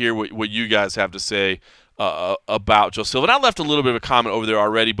love to hear what you guys have to say about Joe Silva. And I left a little bit of a comment over there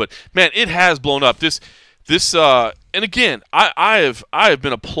already, but, man, it has blown up. And again, I have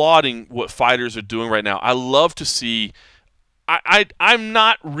been applauding what fighters are doing right now. I love to see. I'm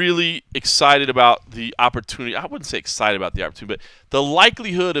not really excited about the opportunity. I wouldn't say excited about the opportunity, but the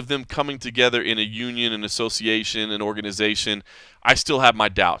likelihood of them coming together in a union, an association, an organization, I still have my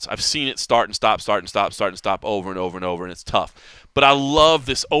doubts. I've seen it start and stop over and over and over, and it's tough. But I love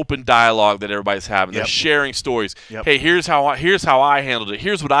this open dialogue that everybody's having. They're sharing stories. Yep. Hey, here's how I handled it.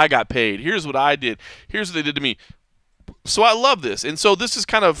 Here's what I got paid. Here's what I did. Here's what they did to me. So I love this. And so this is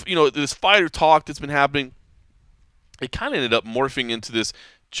kind of, this fighter talk that's been happening. It kind of ended up morphing into this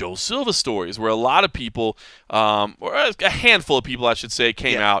Joe Silva stories where a lot of people, or a handful of people, I should say,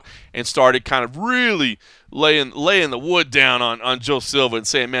 came out and started kind of really laying the wood down on Joe Silva and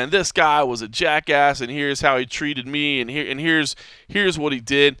saying, man, this guy was a jackass, and here's how he treated me, and here's what he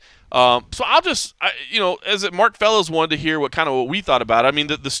did. So I'll just, as Mark Fellows wanted to hear what we thought about it. I mean,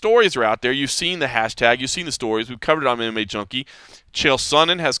 the stories are out there. You've seen the hashtag. You've seen the stories. We've covered it on MMA Junkie. Chael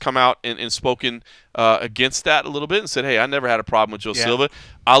Sonnen has come out and spoken against that a little bit and said, hey, I never had a problem with Joe Silva.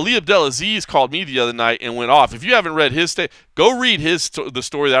 Ali Abdelaziz called me the other night and went off. If you haven't read his go read the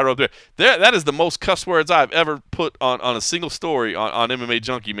story that I wrote there. That is the most cuss words I've ever put on a single story on MMA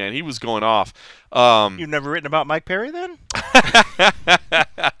Junkie, man. He was going off. You've never written about Mike Perry then?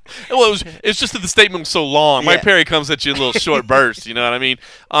 Well, it's just that the statement was so long. Mike Perry comes at you in a little short burst, you know what I mean?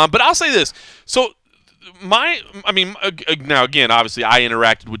 But I'll say this. So now again, obviously I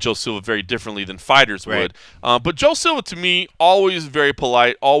interacted with Joe Silva very differently than fighters would. But Joe Silva, to me, always very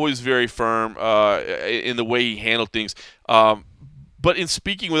polite, always very firm in the way he handled things. But in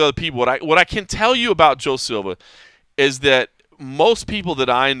speaking with other people, what I can tell you about Joe Silva is that most people that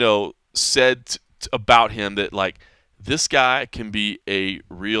I know said about him that, like, this guy can be a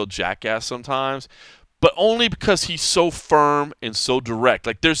real jackass sometimes, but only because he's so firm and so direct.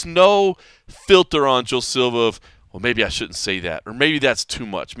 Like, there's no filter on Joe Silva of, well, maybe I shouldn't say that, or maybe that's too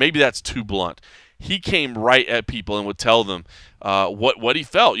much, maybe that's too blunt. He came right at people and would tell them what he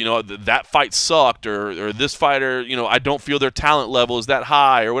felt. That fight sucked, or this fighter, I don't feel their talent level is that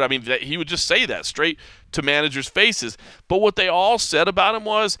high, or what. I mean, he would just say that straight to managers' faces. But what they all said about him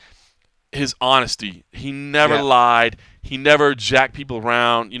was his honesty. He never lied. He never jacked people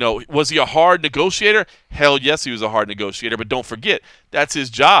around. Was he a hard negotiator? Hell yes, he was a hard negotiator. But don't forget, that's his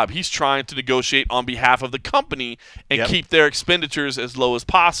job. He's trying to negotiate on behalf of the company and keep their expenditures as low as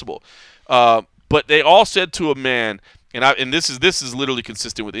possible. But they all said to a man, and this is literally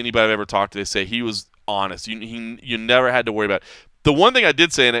consistent with anybody I've ever talked to. They say he was honest. You never had to worry about it. The one thing I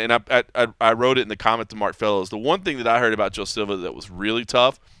did say, and I wrote it in the comment to Mark Fellows, the one thing that I heard about Joe Silva that was really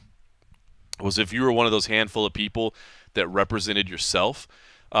tough was if you were one of those handful of people that represented yourself.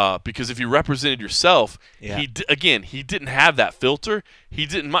 Because if you represented yourself, he didn't have that filter. He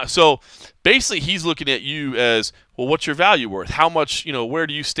didn't. So basically, he's looking at you as, well, what's your value worth? How much, where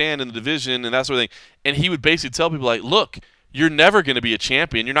do you stand in the division and that sort of thing? And he would basically tell people, like, look, you're never going to be a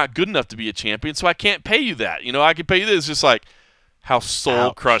champion. You're not good enough to be a champion, so I can't pay you that. I can pay you this. It's just like, how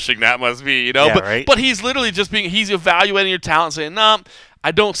soul-crushing that must be, But he's literally just he's evaluating your talent, saying, nah,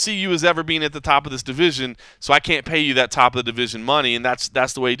 I don't see you as ever being at the top of this division, so I can't pay you that top of the division money, and that's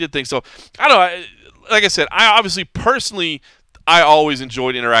the way he did things. So, I don't know. Like I said, I obviously personally, I always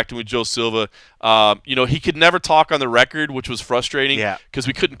enjoyed interacting with Joe Silva. He could never talk on the record, which was frustrating because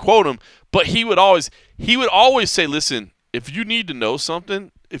we couldn't quote him. But he would always say, listen, if you need to know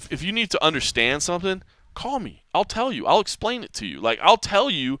something, if you need to understand something, call me. I'll tell you. I'll explain it to you. Like, I'll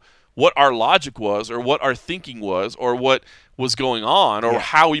tell you what our logic was, or what our thinking was, or what was going on, or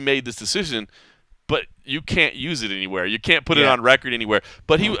how we made this decision, but you can't use it anywhere. You can't put it on record anywhere.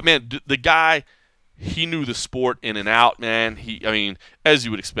 But the guy, he knew the sport in and out, man. As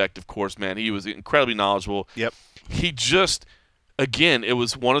you would expect, of course, man. He was incredibly knowledgeable. Yep. He just, again, it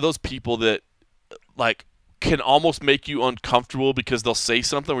was one of those people that, like, can almost make you uncomfortable because they'll say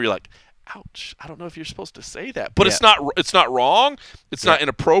something where you're like, ouch, I don't know if you're supposed to say that. But it's not wrong. It's not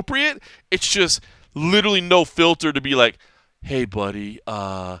inappropriate. It's just literally no filter to be like, hey, buddy,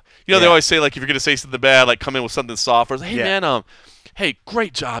 they always say, like, if you're going to say something bad, like, come in with something soft. Or, hey, man, hey,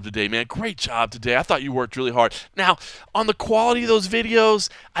 great job today, man. Great job today. I thought you worked really hard. Now, on the quality of those videos,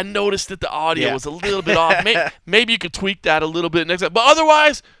 I noticed that the audio was a little bit off. Maybe you could tweak that a little bit next time. But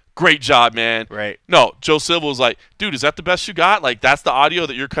otherwise, great job, man. Right. No, Joe Silva was like, dude, is that the best you got? Like, that's the audio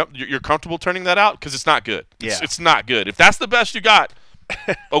that you're comfortable turning that out? Because it's not good. It's not good. If that's the best you got,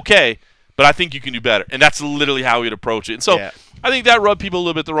 okay, but I think you can do better. And that's literally how we'd approach it. And so I think that rubbed people a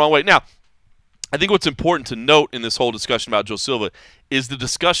little bit the wrong way. Now, I think what's important to note in this whole discussion about Joe Silva is the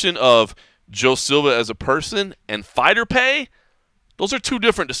discussion of Joe Silva as a person and fighter pay. Those are two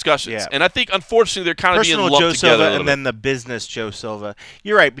different discussions. Yeah. And I think, unfortunately, they're kind of being lumped Joe together. Silva and then the business Joe Silva.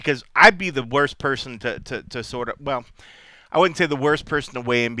 You're right, because I'd be the worst person to sort of, well, I wouldn't say the worst person to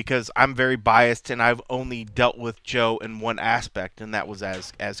weigh in because I'm very biased and I've only dealt with Joe in one aspect, and that was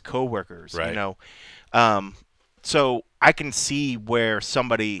as coworkers. Right. You know, so I can see where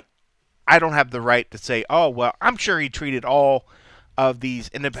somebody. I don't have the right to say, oh, well, I'm sure he treated all of these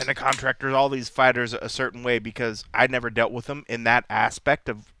independent contractors, all these fighters a certain way because I never dealt with them in that aspect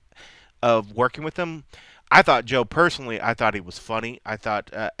of working with them. I thought Joe, personally, I thought he was funny. I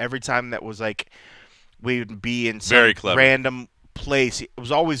thought every time that was like we would be in some random place, it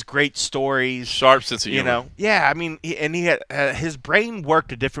was always great stories. Sharp sense of humor. You know? Yeah, I mean, he had his brain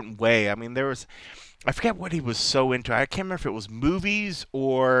worked a different way. I mean, I forget what he was so into. I can't remember if it was movies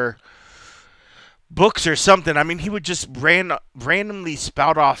or books or something. I mean, he would just randomly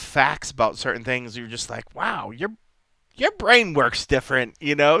spout off facts about certain things. You're just like, wow, your brain works different,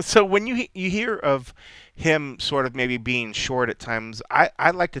 you know? So when you hear of him sort of maybe being short at times,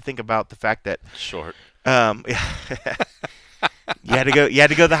 I like to think about the fact that short. You had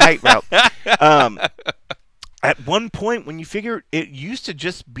to go the height route. At one point, when you figure it used to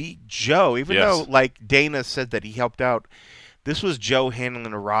just be Joe, even though like Dana said that he helped out. This was Joe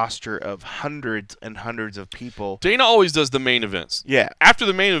handling a roster of hundreds and hundreds of people. Dana always does the main events. Yeah. After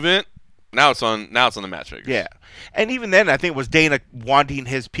the main event, now it's on the matchmakers. Yeah. And even then, I think it was Dana wanting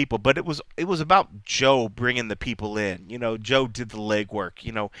his people, but it was about Joe bringing the people in. You know, Joe did the legwork.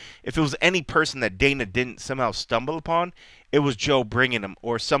 You know, if it was any person that Dana didn't somehow stumble upon, it was Joe bringing them,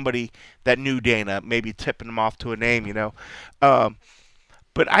 or somebody that knew Dana, maybe tipping him off to a name. You know.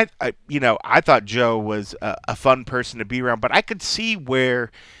 But I thought Joe was a fun person to be around. But I could see where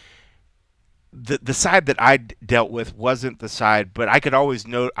the side that I dealt with wasn't the side. But I always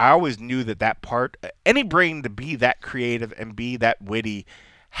knew that part, any brain to be that creative and be that witty,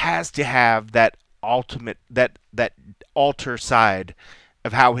 has to have that ultimate that alter side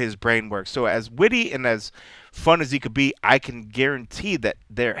of how his brain works. So as witty and as fun as he could be, I can guarantee that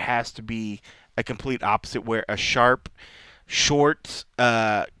there has to be a complete opposite, where a sharp, short,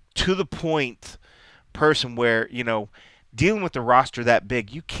 to the point person where, you know, dealing with the roster that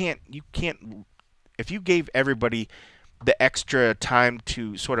big, you can't if you gave everybody the extra time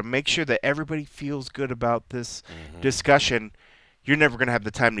to sort of make sure that everybody feels good about this discussion, you're never going to have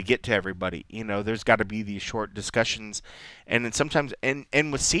the time to get to everybody. You know, there's got to be these short discussions, and then sometimes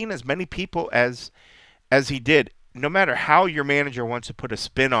and with seeing as many people as he did, no matter how your manager wants to put a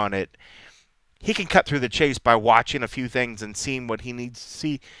spin on it, he can cut through the chase by watching a few things and seeing what he needs to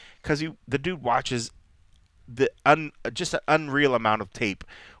see, because the dude watches just an unreal amount of tape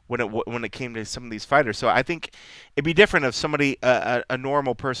when it came to some of these fighters. So I think it'd be different if somebody, a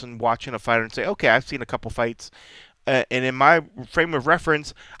normal person watching a fighter and say, okay, I've seen a couple fights, and in my frame of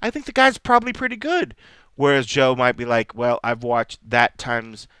reference, I think the guy's probably pretty good. Whereas Joe might be like, well, I've watched that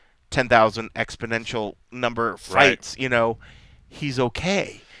times 10,000 exponential number of fights. Right. You know, he's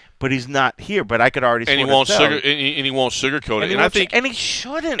okay. But he's not here. But I could already. And he won't sugarcoat it. And I think, and he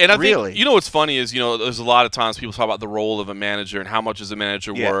shouldn't. And I really. think, you know, what's funny is, you know, there's a lot of times people talk about the role of a manager and how much is a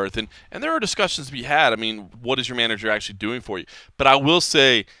manager worth, and there are discussions to be had. I mean, what is your manager actually doing for you? But I will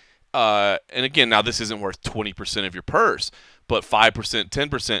say, and again, now this isn't worth 20% of your purse, but 5%,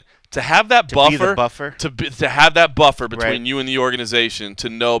 10%. To have that buffer, to have that buffer between you and the organization, to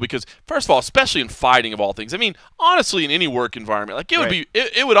know, because first of all, especially in fighting of all things, I mean, honestly, in any work environment, like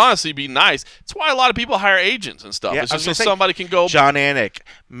it would honestly be nice. It's why a lot of people hire agents and stuff. It's just so somebody can go. John Anik,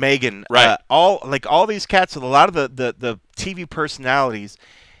 Megan, all these cats with a lot of the TV personalities,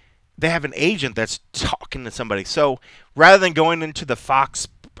 they have an agent that's talking to somebody. So rather than going into the Fox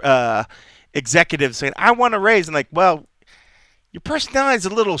executive saying, I want to raise, and like, well, your personality is a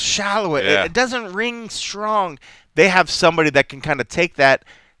little shallow. It doesn't ring strong. They have somebody that can kind of take that,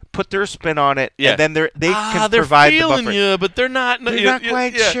 put their spin on it, Yeah. and then they can they're provide the feeling buffer. you, but they're not. They're not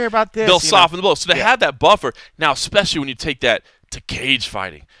quite sure about this. They'll soften the blow. So they Yeah. have that buffer now, especially when you take that to cage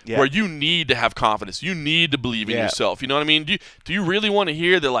fighting, Yeah. where you need to have confidence, you need to believe in Yeah. yourself. You know what I mean? Do you really want to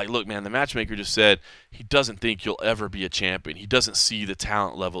hear that? Like, look, man, the matchmaker just said he doesn't think you'll ever be a champion. He doesn't see the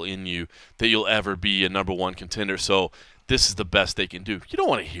talent level in you that you'll ever be a #1 contender. So this is the best they can do. You don't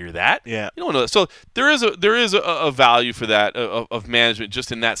want to hear that. Yeah. You don't want to know that. So there is a value for that of management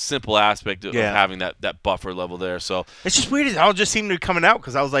just in that simple aspect of having that buffer level there. So It's just weird. It all just seemed to be coming out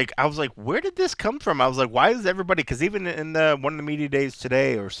because I was like, where did this come from? I was like, why is everybody? Because even in one of the media days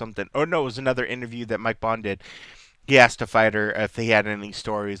today or something, or no, it was another interview that Mike Bond did. He asked a fighter if he had any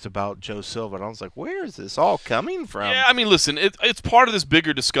stories about Joe Silva, and I was like, where is this all coming from? Yeah, I mean, listen, it's part of this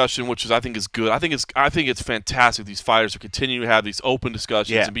bigger discussion, which I think is good. I think it's fantastic. These fighters are continuing to have these open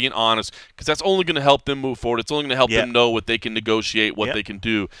discussions and being honest, because that's only going to help them move forward. It's only going to help them know what they can negotiate, what they can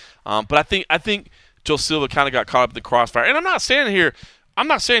do. But I think Joe Silva kind of got caught up in the crossfire, and I'm not saying here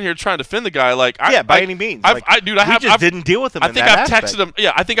trying to defend the guy. Like, by any means. Didn't deal with him. I think I've texted him.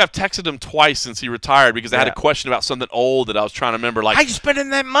 Yeah, I think I've texted him twice since he retired because I had a question about something old that I was trying to remember. Like, how you spending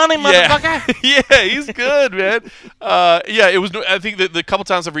that money, motherfucker? Yeah, he's good, man. It was. I think that the couple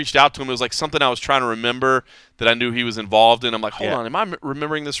times I've reached out to him, it was like something I was trying to remember that I knew he was involved in. I'm like, hold on, am I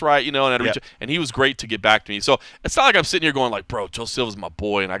remembering this right? You know, and I'd reach out, and he was great to get back to me. So it's not like I'm sitting here going like, bro, Joe Silva's my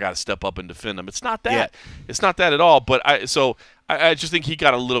boy, and I got to step up and defend him. It's not that. Yeah. It's not that at all. But I just think he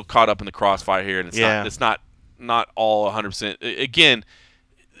got a little caught up in the crossfire here, and it's not all 100%. Again,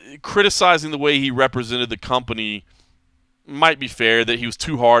 criticizing the way he represented the company might be fair, that he was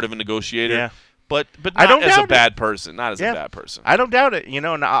too hard of a negotiator. Yeah. But not as a bad person. Not as a bad person. I don't doubt it. You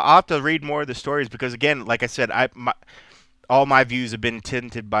know, and I'll have to read more of the stories because, again, like I said, all my views have been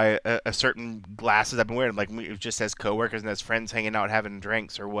tinted by a certain glasses I've been wearing, like just as coworkers and as friends hanging out having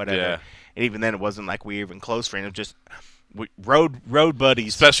drinks or whatever. Yeah. And even then, it wasn't like we were even close friends. It was just road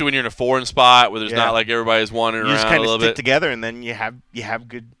buddies. Especially when you're in a foreign spot where there's not like everybody's wandering around a little bit. You just kind of stick together, and then you have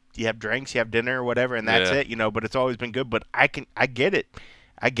drinks, you have dinner or whatever, and that's it. You know, but it's always been good. But I get it.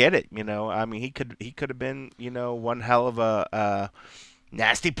 You know, I mean, he could have been, you know, one hell of a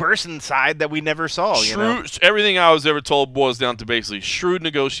nasty person side that we never saw. Shrewd, you know? Everything I was ever told boils down to basically shrewd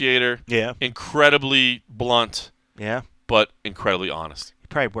negotiator. Yeah. Incredibly blunt. Yeah. But incredibly honest. He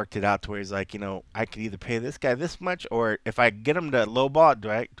probably worked it out to where he's like, you know, I could either pay this guy this much, or if I get him to lowball,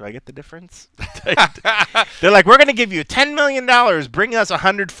 do I get the difference? They're like, we're gonna give you $10 million, bring us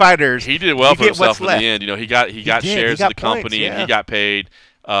 100 fighters. He did well for himself in the end. You know, he got shares of the company, and he got paid.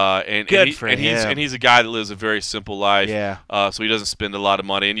 And he's a guy that lives a very simple life. Yeah. So he doesn't spend a lot of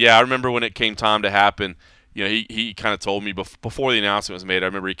money. And yeah, I remember when it came time to happen, you know, he kind of told me before the announcement was made. I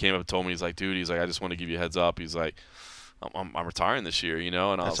remember he came up and told me, he's like, dude, I just want to give you a heads up. He's like, I'm retiring this year, you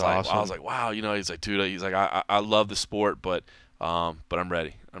know. And I was like, wow, you know. He's like, dude, he's like, I love the sport, but I'm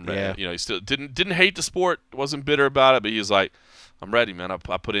ready. Yeah. You know, he still didn't hate the sport, wasn't bitter about it, but he was like, I'm ready, man. I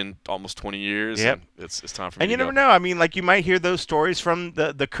put in almost 20 years. Yep. And it's time for me and to you go. never know. I mean, like, you might hear those stories from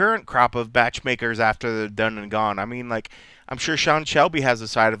the current crop of matchmakers after they're done and gone. I mean, like, I'm sure Sean Shelby has a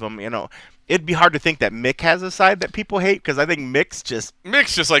side of him. You know, it'd be hard to think that Mick has a side that people hate, because I think Mick's just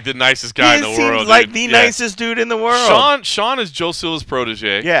like the nicest guy in the world. He seems like the nicest dude in the world. Sean is Joe Silva's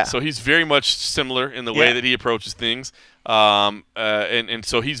protege. Yeah. So he's very much similar in the way that he approaches things. And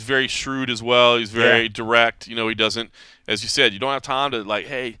so he's very shrewd as well. He's very direct. You know, he doesn't, as you said, you don't have time to, like,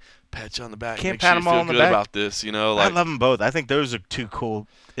 hey, pat you on the back. Can't make pat sure them you all feel on the good back about this. You know, like, I love them both. I think those are two cool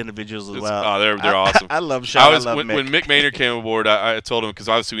individuals as well. Oh, they're awesome. I love Sean. I love when, Mick. when Mick Maynard came aboard, I told him, because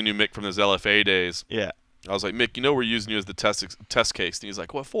obviously we knew Mick from his LFA days. Yeah. I was like, Mick, you know we're using you as the test case. And he's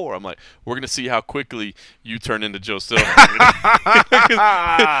like, what for? I'm like, we're going to see how quickly you turn into Joe Silva. Because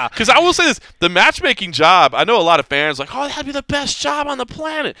I will say this, the matchmaking job, I know a lot of fans are like, oh, that'd be the best job on the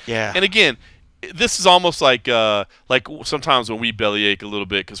planet. Yeah. And again, this is almost like sometimes when we bellyache a little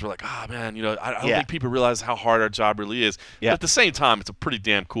bit because we're like, man, you know, I don't think people realize how hard our job really is. Yeah. But at the same time, it's a pretty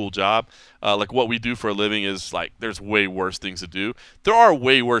damn cool job. Like, what we do for a living is, like, there's way worse things to do. There are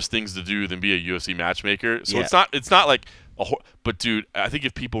way worse things to do than be a UFC matchmaker. So it's not like but dude, I think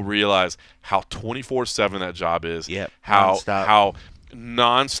if people realize how 24/7 that job is, how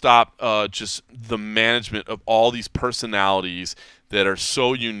nonstop, just the management of all these personalities that are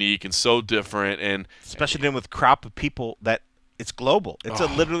so unique and so different, and especially then with crop of people that it's global. It's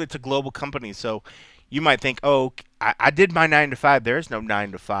literally a global company. So you might think, oh, I did my 9 to 5. There is no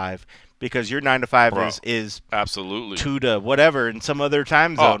 9 to 5. because your 9 to 5 Bro, is absolutely 2 to whatever in some other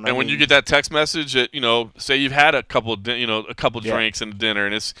time Oh, zone. and when you get that text message at, say you've had a couple drinks and dinner,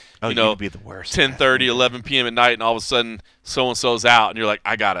 and it's you'd be the worst. 10:30, 11 p.m. at night, and all of a sudden so and so's out, and you're like,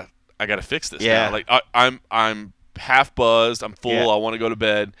 I gotta fix this Yeah. now. Like I'm half buzzed, I'm full, Yeah. I want to go to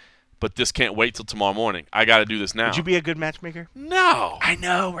bed, but this can't wait till tomorrow morning. I got to do this now. Would you be a good matchmaker? No. I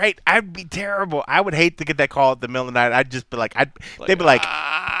know, right? I'd be terrible. I would hate to get that call at the middle of the night. I'd just be like, they'd be like,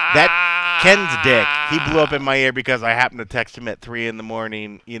 that Ken's dick. He blew up in my ear because I happened to text him at 3 in the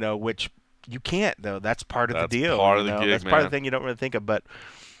morning. Which you can't though. That's part of the deal. Part of the gig, That's part of the thing you don't really think of. But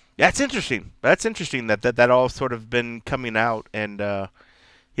that's interesting. That's interesting that all sort of been coming out. And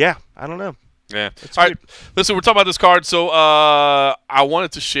yeah, I don't know. Yeah. All right. Listen, we're talking about this card, so I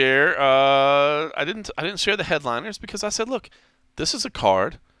wanted to share. I didn't share the headliners because I said, look, this is a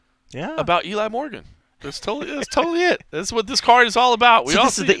card about Eli Morgan. That's totally it. That's what this card is all about.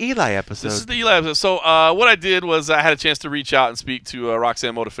 This is the Eli episode. This is the Eli episode. So what I did was I had a chance to reach out and speak to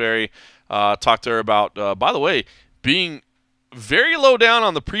Roxanne Modafferi, talk to her about, by the way, being very low down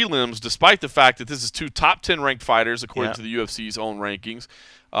on the prelims, despite the fact that this is 2 top 10 ranked fighters according to the UFC's own rankings.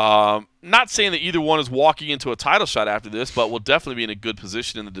 Not saying that either one is walking into a title shot after this, but will definitely be in a good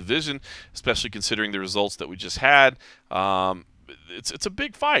position in the division, especially considering the results that we just had. It's a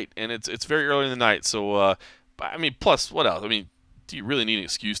big fight, and it's very early in the night. So, plus, what else? Do you really need an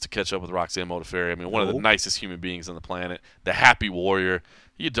excuse to catch up with Roxanne Modafferi? One of the nicest human beings on the planet, the happy warrior.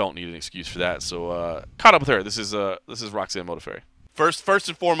 You don't need an excuse for that. So, caught up with her. This is Roxanne Modafferi. First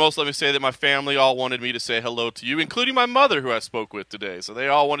and foremost, let me say that my family all wanted me to say hello to you, including my mother, who I spoke with today. So they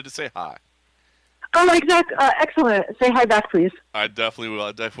all wanted to say hi. Oh, excellent. Say hi back, please. I definitely will.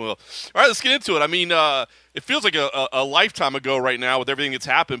 All right, let's get into it. It feels like a lifetime ago right now with everything that's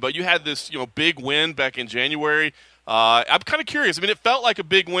happened, but you had this big win back in January. I'm kind of curious. It felt like a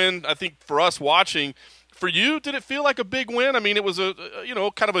big win, I think, for us watching. For you, did it feel like a big win? It was a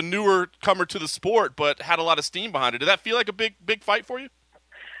kind of a newer comer to the sport, but had a lot of steam behind it. Did that feel like a big fight for you?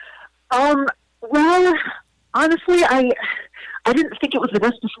 Well, honestly, I didn't think it was the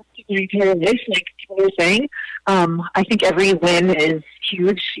best entire life, like people were saying. I think every win is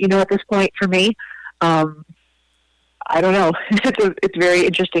huge, at this point for me. I don't know. It's very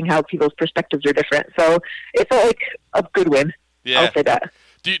interesting how people's perspectives are different. So it felt like a good win. Yeah. I'll say that.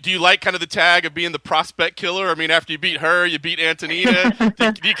 Do you like kind of the tag of being the prospect killer? After you beat her, you beat Antonina.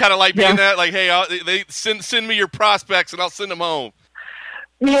 do you kind of like being that? Like, hey, they send me your prospects and I'll send them home.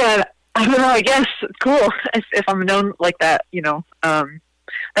 Yeah, I don't know. I guess it's cool if I'm known like that.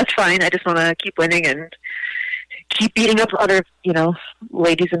 That's fine. I just want to keep winning and keep beating up other,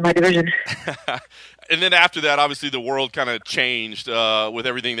 ladies in my division. And then after that, obviously, the world kind of changed with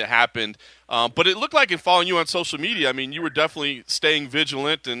everything that happened. But it looked like in following you on social media, you were definitely staying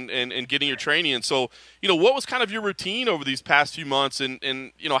vigilant and getting your training. And so, what was kind of your routine over these past few months?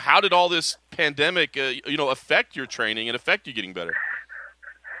 And how did all this pandemic, affect your training and affect you getting better?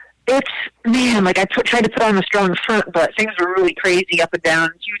 I tried to put on a strong front, but things were really crazy up and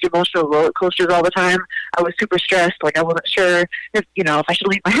down, huge emotional roller coasters all the time. I was super stressed. I wasn't sure if I should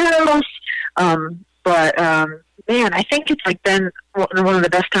leave my house. But I think it's been one of the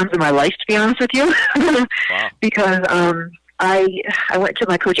best times of my life, to be honest with you. Wow. Because I went to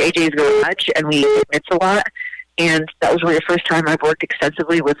my coach AJ's garage and we mitts a lot, and that was really the first time I've worked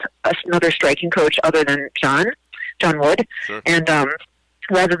extensively with another striking coach other than John Wood. Sure. And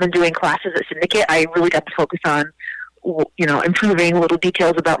rather than doing classes at Syndicate, I really got to focus on improving little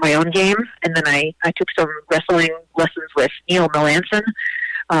details about my own game. And then I took some wrestling lessons with Neil Melanson,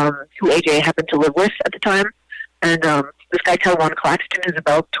 who AJ happened to live with at the time. And this guy, Taiwan Claxton, is a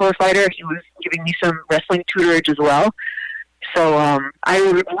Bellator fighter. He was giving me some wrestling tutorage as well. So I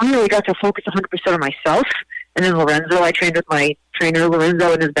really got to focus 100% on myself. And then Lorenzo, I trained with my trainer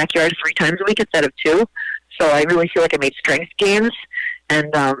Lorenzo in his backyard 3 times a week instead of 2. So I really feel like I made strength gains. And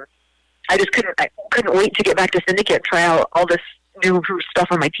I couldn't wait to get back to Syndicate and try out all this new stuff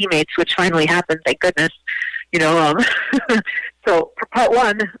on my teammates, which finally happened, thank goodness. So part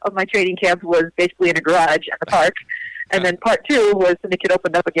 1 of my training camp was basically in a garage at the park. And then part 2 was Syndicate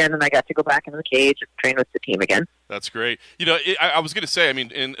opened up again, and I got to go back in the cage and train with the team again. That's great. I was going to say,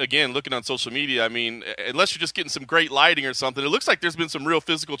 and again, looking on social media, unless you're just getting some great lighting or something, it looks like there's been some real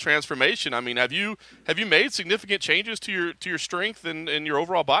physical transformation. Have you made significant changes to your strength and your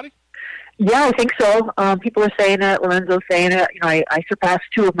overall body? Yeah, I think so. People are saying it. Lorenzo's saying it. I surpassed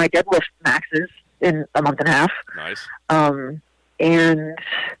 2 of my deadlift maxes in a month and a half. Nice. And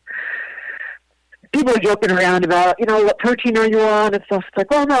people are joking around about, what protein are you on and stuff. It's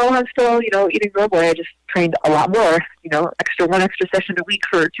like, well, no, I'm still, eating Doughboy. I just trained a lot more, one extra session a week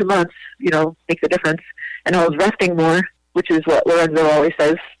for 2 months, makes a difference. And I was resting more, which is what Lorenzo always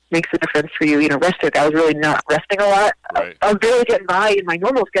says makes a difference for you, resting. I was really not resting a lot. Right. I was barely getting by in my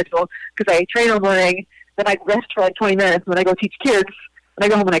normal schedule because I train all morning, then I rest for like 20 minutes, and then I go teach kids, and I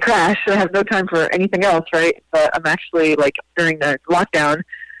go home and I crash, and I have no time for anything else, right? But I'm actually, like, during the lockdown,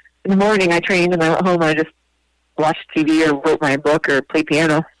 in the morning I trained, and I went home and I just watched TV or wrote my book or played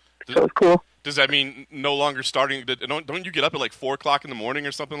piano. So it was cool. Does that mean no longer starting? Don't you get up at like 4 o'clock in the morning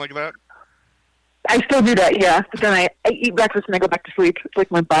or something like that? I still do that, yeah. But then I eat breakfast and I go back to sleep. It's like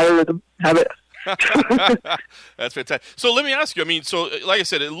my biorhythm habit. That's fantastic. So let me ask you. I mean, so like I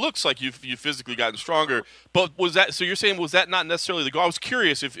said, it looks like you've physically gotten stronger. But was that? So you're saying was that not necessarily the goal? I was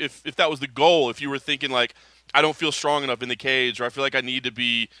curious if that was the goal. If you were thinking like, I don't feel strong enough in the cage, or I feel like I need to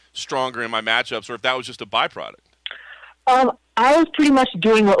be stronger in my matchups, or if that was just a byproduct. I was pretty much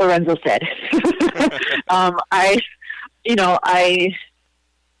doing what Lorenzo said. I'm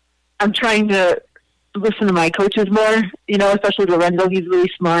trying to listen to my coaches more, especially Lorenzo. He's really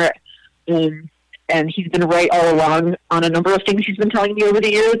smart, and he's been right all along on a number of things he's been telling me over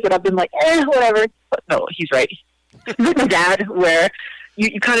the years that I've been like, whatever. But no, he's right. He's like my dad, where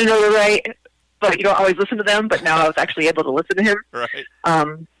you kind of know they're right, but you don't always listen to them. But now I was actually able to listen to him. Right.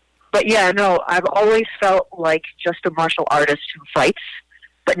 But yeah, no, I've always felt like just a martial artist who fights.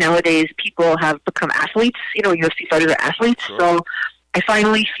 But nowadays, people have become athletes. UFC fighters are athletes. Sure. So I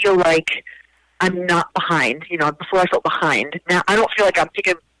finally feel like I'm not behind. Before I felt behind. Now I don't feel like I'm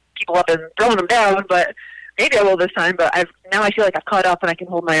picking people up and throwing them down, but maybe I will this time. But now I feel like I've caught up and I can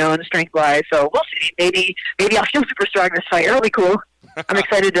hold my own strength-wise. So we'll see. Maybe I'll feel super strong in this fight. It'll be cool. I'm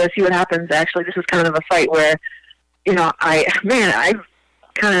excited to see what happens. Actually, this is kind of a fight where, I've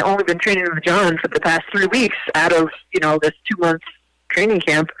kind of only been training with John for the past 3 weeks out of this 2 month training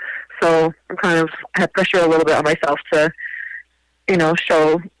camp. So I'm kind of have pressure a little bit on myself to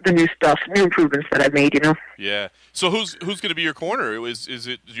show the new stuff, new improvements that I've made, Yeah. So who's going to be your corner? Is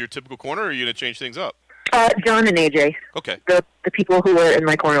it your typical corner, or are you going to change things up? John and AJ. Okay. The people who were in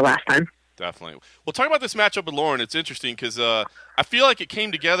my corner last time. Definitely. Well, talk about this matchup with Lauren. It's interesting because I feel like it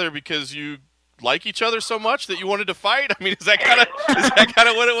came together because you like each other so much that you wanted to fight. I mean, is that kind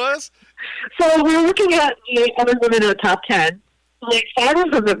of what it was? So we were looking at the other women in the top 10. Like, 5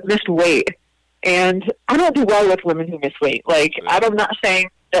 of them have missed weight. And I don't do well with women who miss weight. Like, yeah. I'm not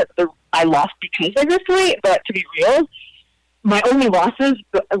saying that I lost because I missed weight, but to be real, my only losses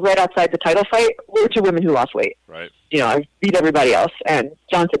right outside the title fight were to women who lost weight. Right. I beat everybody else, and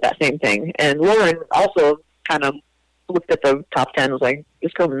John said that same thing. And Lauren also kind of looked at the top 10 and was like,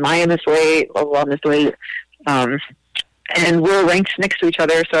 this girl Maya missed weight, blah, blah, missed weight. And we're ranked next to each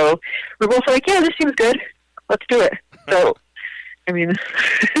other, so we're both like, yeah, this seems good. Let's do it. So, I mean...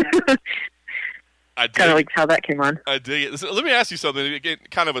 kind of like how that came on. I dig it. So let me ask you something, again,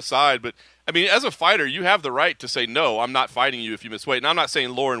 kind of aside, but I mean, as a fighter, you have the right to say, no, I'm not fighting you if you miss weight. And I'm not saying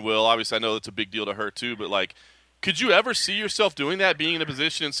Lauren will. Obviously, I know that's a big deal to her too, but like, could you ever see yourself doing that, being in a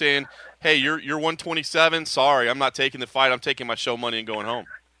position and saying, hey, you're 127, sorry, I'm not taking the fight, I'm taking my show money and going home?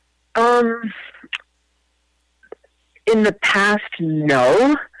 In the past,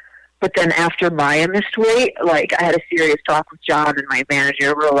 no. But then after Maya missed weight, like, I had a serious talk with John and my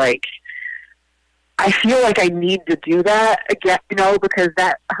manager. We're like, I feel like I need to do that again, because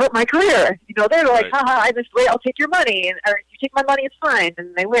that hurt my career. They're like, haha, I missed weight, I'll take your money. Or you take my money, it's fine.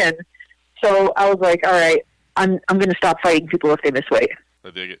 And they win. So I was like, all right, I'm going to stop fighting people if they miss weight.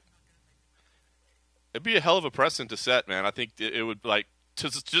 I dig it. It'd be a hell of a precedent to set, man. I think it would, like,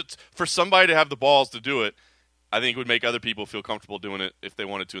 just for somebody to have the balls to do it, I think it would make other people feel comfortable doing it if they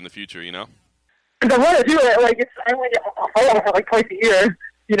wanted to in the future, Because I want to do it. Like, I only like twice a year.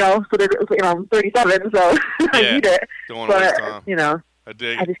 So I'm 37, so I need it. Don't want to waste time.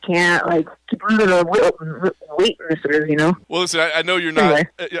 I just can't, like, keep losing the weight missers, Well, listen, I know you're not.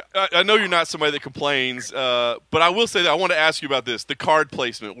 Anyway. I know you're not somebody that complains, but I will say that I want to ask you about this: the card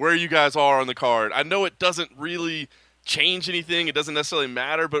placement, where you guys are on the card. I know it doesn't really change anything; it doesn't necessarily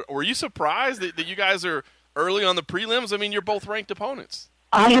matter. But were you surprised that you guys are early on the prelims? I mean, you're both ranked opponents.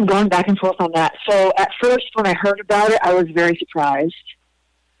 I have gone back and forth on that. So at first, when I heard about it, I was very surprised.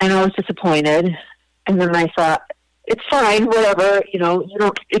 And I was disappointed. And then I thought, it's fine, whatever,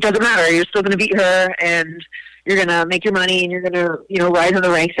 it doesn't matter. You're still going to beat her, and you're going to make your money, and you're going to, rise in the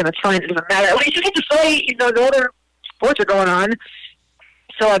ranks, and it's fine. It doesn't matter. At least you get to fight. No other sports are going on.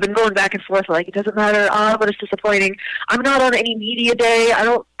 So I've been going back and forth, like, it doesn't matter, but it's disappointing. I'm not on any media day. I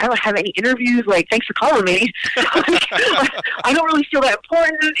don't have any interviews. Like, thanks for calling me. I don't really feel that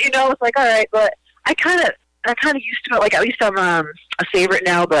important. It's like, all right, but I kind of used to it. Like, at least I'm a favorite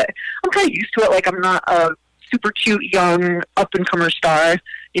now, but I'm kind of used to it. Like, I'm not a super cute, young, up-and-comer star.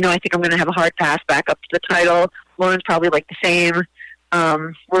 You know, I think I'm going to have a hard pass back up to the title. Lauren's probably, like, the same.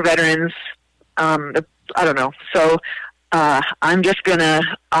 We're veterans. I don't know. So I'm just going to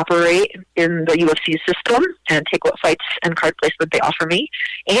operate in the UFC system and take what fights and card placement they offer me.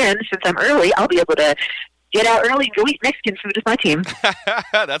 And since I'm early, I'll be able to get out early and go eat Mexican food with my team.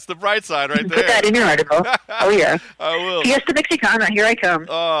 That's the bright side right there. Put that in your article. Oh, yeah. I will. Fiesta Mexicana, here I come.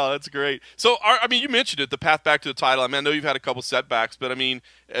 Oh, that's great. So, I mean, you mentioned it, the path back to the title. I mean, I know you've had a couple setbacks, but, I mean,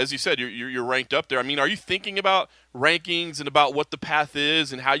 as you said, you're ranked up there. I mean, are you thinking about rankings and about what the path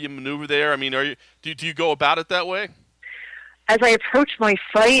is and how you maneuver there? I mean, do you go about it that way? As I approach my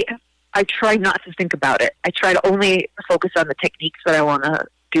fight, I try not to think about it. I try to only focus on the techniques that I want to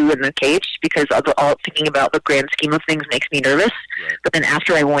do in the cage, because all thinking about the grand scheme of things makes me nervous. Right. But then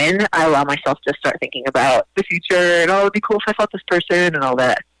after I win, I allow myself to start thinking about the future and, oh, it'd be cool if I fought this person and all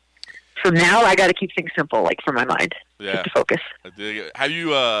that. So now I got to keep things simple, like, for my mind, just to focus. I dig it. Have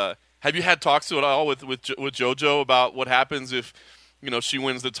you had talks to it all with JoJo about what happens if, you know, she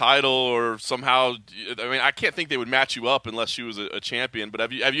wins the title or somehow? I mean, I can't think they would match you up unless she was a champion. But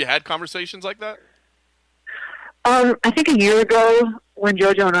have you had conversations like that? I think a year ago, when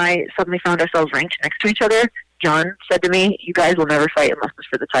JoJo and I suddenly found ourselves ranked next to each other, John said to me, "You guys will never fight unless it's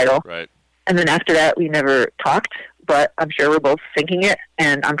for the title." Right. And then after that, we never talked, but I'm sure we're both thinking it,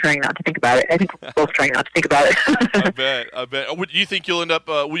 and I'm trying not to think about it. I think we're both trying not to think about it. I bet. Do you think you'll end up?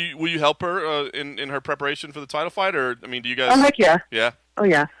 Will you help her in her preparation for the title fight, or I mean, do you guys? Oh, heck yeah. Yeah. Oh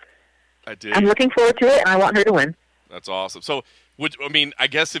yeah. I did. I'm looking forward to it, and I want her to win. That's awesome. So, I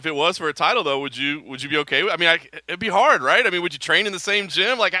guess if it was for a title, though, would you be okay with? I mean, it'd be hard, right? I mean, would you train in the same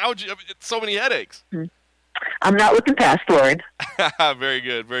gym? Like, how would you? I mean, it's so many headaches. I'm not looking past Lauren. Very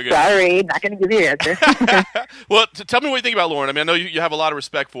good, very good. Sorry, not going to give you the answer. Well, tell me what you think about Lauren. I mean, I know you have a lot of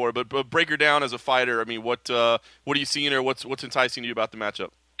respect for her, but break her down as a fighter. I mean, what are you seeing her? What's enticing you about the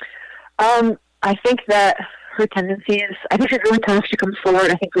matchup? I think that her tendencies, I think she's really tough. She comes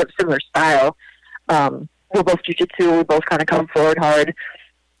forward. I think we have a similar style. We're both jiu-jitsu. We both kind of come forward hard.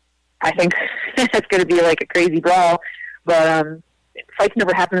 I think it's going to be like a crazy brawl, but fights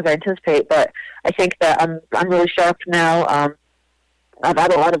never happen as I anticipate. But I think that I'm really sharp now. I've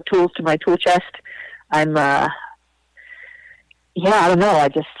added a lot of tools to my tool chest. I don't know. I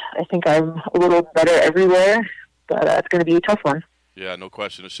think I'm a little better everywhere, but it's going to be a tough one. Yeah, no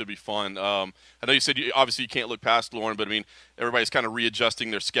question. It should be fun. I know you said obviously you can't look past Lauren, but I mean everybody's kind of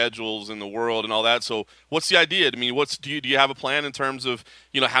readjusting their schedules in the world and all that. So what's the idea? I mean, do you have a plan in terms of,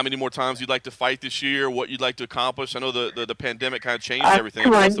 you know, how many more times you'd like to fight this year, what you'd like to accomplish? I know the pandemic kind of changed everything.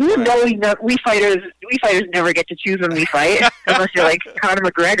 Come on, you know we fighters never get to choose when we fight unless you're like Conor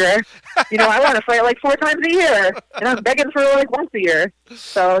McGregor. You know, I want to fight like 4 times a year, and I'm begging for like once a year.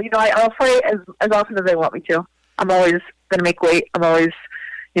 So, you know, I'll fight as often as they want me to. I'm always going to make weight. I'm always,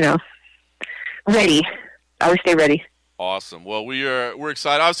 you know, ready. I always stay ready. Awesome. Well, we're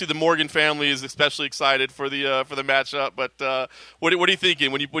excited. Obviously, the Morgan family is especially excited for the matchup. But what are you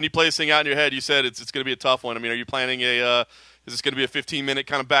thinking when you play this thing out in your head? You said it's going to be a tough one. I mean, are you planning is this going to be a 15-minute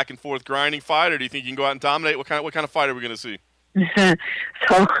kind of back and forth grinding fight, or do you think you can go out and dominate? What kind of fight are we going to see?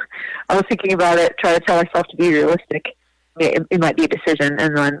 So I was thinking about it, try to tell myself to be realistic. It might be a decision,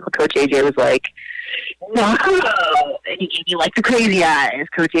 and then Coach AJ was like, "No," and he gave me like the crazy eyes,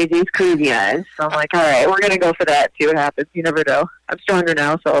 Coach AJ's crazy eyes. So I'm like, all right, we're gonna go for that. See what happens. You never know. I'm stronger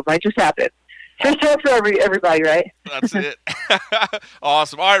now, so it might just happen. Just hope for everybody, right? That's it.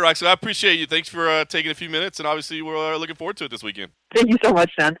 Awesome. All right, Roxanne, I appreciate you. Thanks for taking a few minutes, and obviously we're looking forward to it this weekend. Thank you so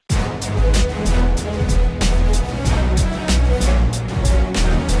much, Son.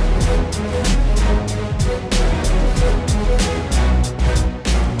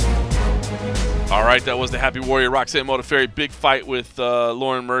 All right, that was the Happy Warrior, Roxanne Modafferi. Big fight with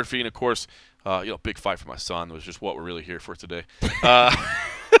Lauren Murphy, and of course, big fight for my son was just what we're really here for today.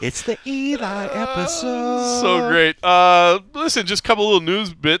 It's the Eli episode. So great. Listen, just a couple little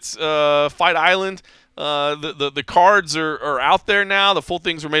news bits. Fight Island. The cards are out there now. The full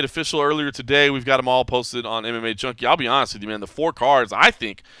things were made official earlier today. We've got them all posted on MMA Junkie. I'll be honest with you, man. The 4 cards, I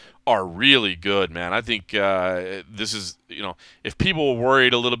think, are really good, man. I think this is, you know, if people were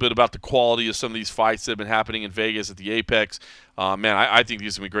worried a little bit about the quality of some of these fights that have been happening in Vegas at the Apex, man, I think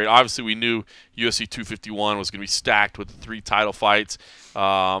these are going to be great. Obviously, we knew UFC 251 was going to be stacked with the 3 title fights.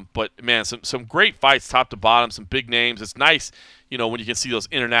 But, man, some great fights top to bottom, some big names. It's nice, you know, when you can see those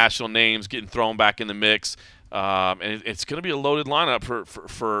international names getting thrown back in the mix. And it's going to be a loaded lineup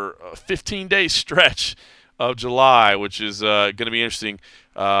for a 15-day stretch of July, which is going to be interesting.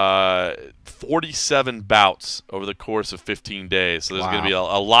 47 bouts over the course of 15 days. So there's going to be a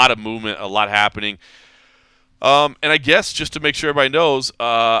lot of movement, a lot happening. And I guess just to make sure everybody knows,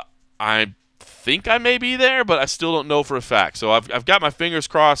 I think I may be there, but I still don't know for a fact. So I've got my fingers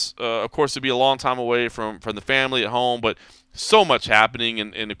crossed. Of course, it'll be a long time away from the family at home, but so much happening,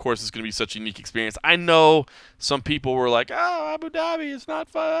 and of course, it's going to be such a unique experience. I know some people were like, "Oh, Abu Dhabi, it's not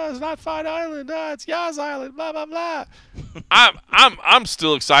Fight Island, it's Yas Island, blah blah blah." I'm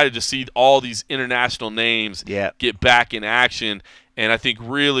still excited to see all these international names get back in action, and I think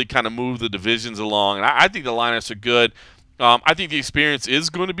really kind of move the divisions along. And I think the lineups are good. I think the experience is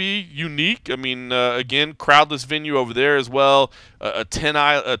going to be unique. I mean, again, crowdless venue over there as well. A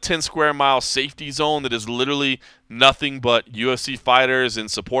 10 square mile safety zone that is literally nothing but UFC fighters and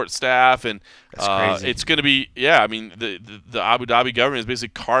support staff, and it's going to be I mean, the Abu Dhabi government is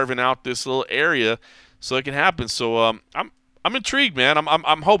basically carving out this little area so it can happen. So I'm intrigued, man.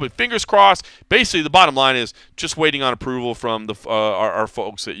 I'm hoping. Fingers crossed. Basically, the bottom line is just waiting on approval from our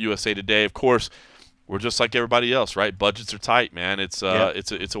folks at USA Today. Of course, we're just like everybody else, right? Budgets are tight, man. It's a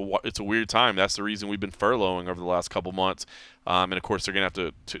weird time. That's the reason we've been furloughing over the last couple months. And of course, they're gonna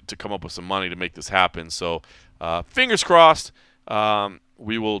have to come up with some money to make this happen. So, fingers crossed.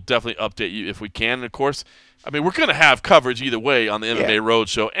 We will definitely update you if we can. And of course, I mean, we're gonna have coverage either way on the MMA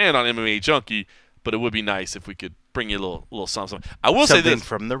Roadshow and on MMA Junkie. But it would be nice if we could bring you a little something. I will say this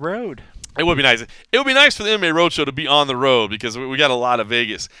from the road. It would be nice. It would be nice for the MMA Roadshow to be on the road because we got a lot of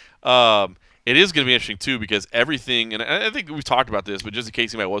Vegas. It is going to be interesting, too, because everything – and I think we've talked about this, but just in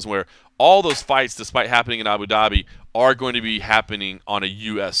case anybody wasn't aware, all those fights, despite happening in Abu Dhabi, are going to be happening on a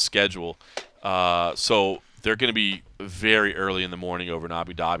U.S. schedule. So they're going to be very early in the morning over in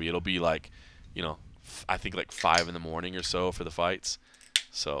Abu Dhabi. It'll be like, I think like 5 in the morning or so for the fights.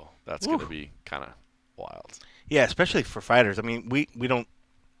 So that's going to be kind of wild. Yeah, especially for fighters. I mean, we don't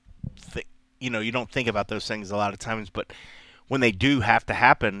think – you don't think about those things a lot of times, but – when they do have to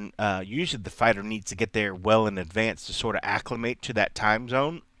happen, usually the fighter needs to get there well in advance to sort of acclimate to that time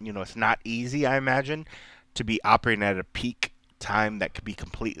zone. It's not easy, I imagine, to be operating at a peak time that could be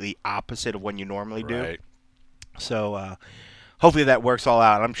completely opposite of when you normally do. So hopefully that works all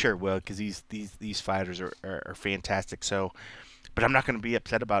out. I'm sure it will because these fighters are fantastic. So, but I'm not going to be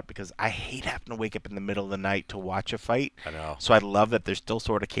upset about it because I hate having to wake up in the middle of the night to watch a fight. I know. So I love that they're still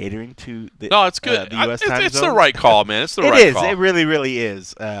sort of catering to the it's good. The U.S. time it's zone. the right call, man. It's the right call. It really, really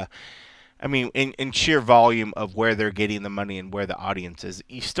is. I mean, in sheer volume of where they're getting the money and where the audience is,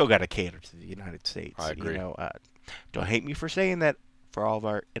 you still got to cater to the United States. I agree. Don't hate me for saying that for all of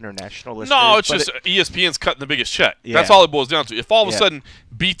our international listeners. No, it's just ESPN's cutting the biggest check. Yeah. That's all it boils down to. If all of a sudden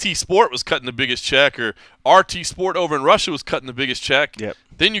BT Sport was cutting the biggest check or RT Sport over in Russia was cutting the biggest check,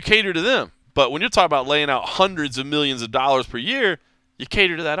 then you cater to them. But when you're talking about laying out hundreds of millions of dollars per year, you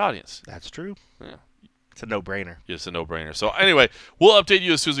cater to that audience. That's true. Yeah. It's a no-brainer. It's a no-brainer. So anyway, we'll update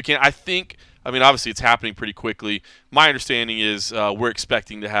you as soon as we can. I mean, obviously it's happening pretty quickly. My understanding is we're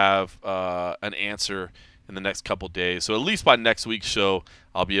expecting to have an answer in the next couple days. So at least by next week's show,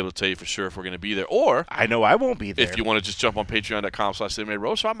 I'll be able to tell you for sure if we're going to be there. Or I know I won't be there. If you want to just jump on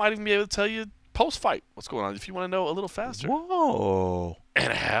patreon.com/MMA I might even be able to tell you post-fight what's going on if you want to know a little faster. Whoa.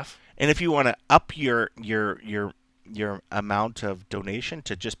 And a half. And if you want to up your amount of donation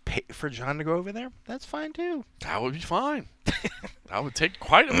to just pay for John to go over there, that's fine too. That would be fine. That would take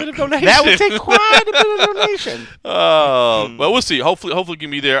quite a bit of donation. That would take quite a bit of donation. Well, we'll see. Hopefully we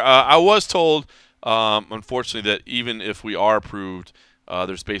can be there. I was told, unfortunately, that even if we are approved,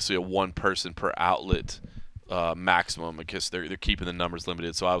 there's basically a one person per outlet maximum because they're keeping the numbers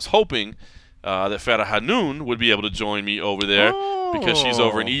limited. So I was hoping that Farah Hanoun would be able to join me over there because she's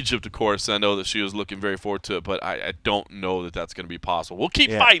over in Egypt, of course. I know that she was looking very forward to it, but I don't know that that's going to be possible. We'll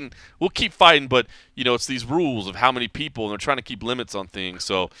keep fighting. We'll keep fighting, but, it's these rules of how many people, and they're trying to keep limits on things.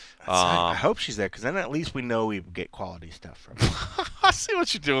 So I hope she's there because then at least we know we get quality stuff from her. I see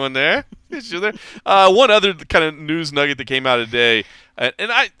what you're doing there. One other kind of news nugget that came out today, and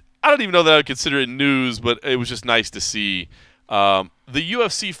I don't even know that I would consider it news, but it was just nice to see. The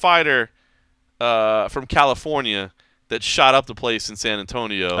UFC fighter from California that shot up the place in San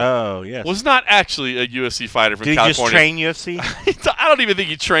Antonio was not actually a UFC fighter from California. Did he just train UFC? I don't even think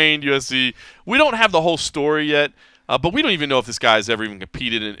he trained UFC. We don't have the whole story yet, but we don't even know if this guy's ever even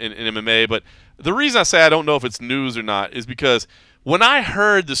competed in MMA. But the reason I say I don't know if it's news or not is because when I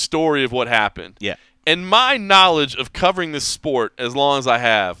heard the story of what happened, and my knowledge of covering this sport as long as I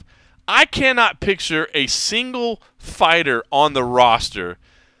have, I cannot picture a single fighter on the roster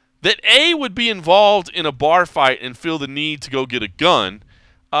that would be involved in a bar fight and feel the need to go get a gun,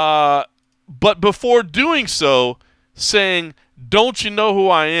 but but before doing so, saying, "Don't you know who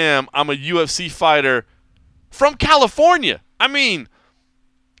I am? I'm a UFC fighter from California." I mean,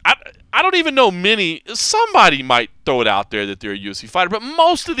 I don't even know many. Somebody might throw it out there that they're a UFC fighter, but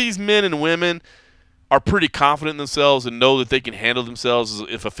most of these men and women are pretty confident in themselves and know that they can handle themselves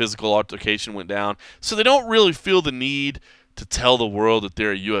if a physical altercation went down. So they don't really feel the need to tell the world that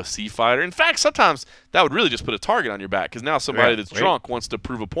they're a UFC fighter. In fact, sometimes that would really just put a target on your back because now somebody that's drunk wants to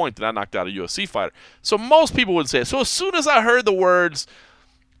prove a point that I knocked out a UFC fighter. So most people would say it. So as soon as I heard the words,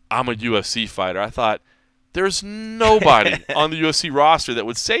 "I'm a UFC fighter," I thought, there's nobody on the UFC roster that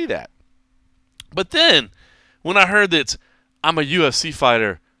would say that. But then when I heard that I'm a UFC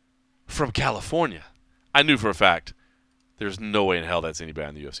fighter from California, I knew for a fact there's no way in hell that's anybody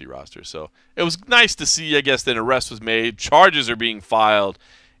on the UFC roster. So it was nice to see, I guess, that an arrest was made, charges are being filed,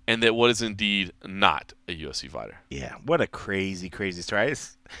 and that what is indeed not a UFC fighter. Yeah, what a crazy, crazy story. I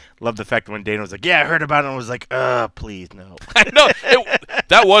just love the fact when Dana was like, "Yeah, I heard about it," and I was like, please, no. I know.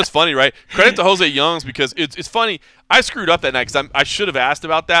 That was funny, right? Credit to Jose Youngs because it's funny. I screwed up that night because I should have asked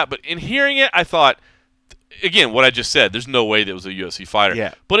about that, but in hearing it, I thought, again, what I just said, there's no way that was a UFC fighter.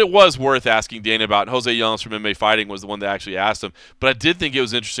 Yeah. But it was worth asking Dana about. Jose Youngs from MMA Fighting was the one that actually asked him. But I did think it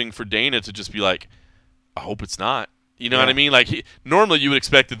was interesting for Dana to just be like, I hope it's not. You know what I mean? Like, normally you would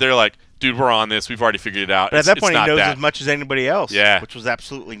expect that they're like, dude, we're on this. We've already figured it out. But at that point, he knows as much as anybody else. Yeah. Which was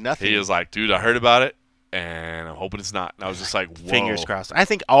absolutely nothing. He was like, dude, I heard about it, and I'm hoping it's not. And I was just like, whoa. Fingers crossed. I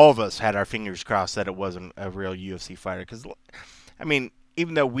think all of us had our fingers crossed that it wasn't a real UFC fighter. Because, I mean,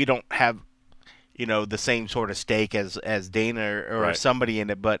 even though we don't have, the same sort of stake as Dana or somebody in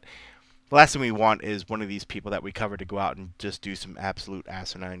it, but the last thing we want is one of these people that we cover to go out and just do some absolute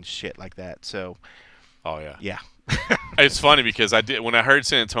asinine shit like that. So, oh, yeah. Yeah. It's funny because when I heard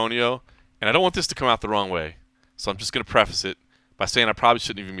San Antonio, and I don't want this to come out the wrong way, so I'm just going to preface it by saying I probably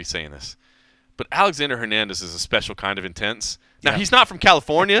shouldn't even be saying this, but Alexander Hernandez is a special kind of intense. Now, he's not from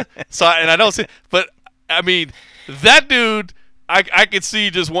California, and I don't say, but, I mean, that dude, I could see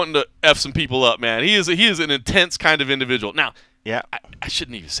just wanting to F some people up, man. He is an intense kind of individual. Now, yeah, I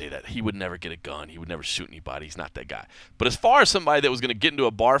shouldn't even say that. He would never get a gun. He would never shoot anybody. He's not that guy. But as far as somebody that was going to get into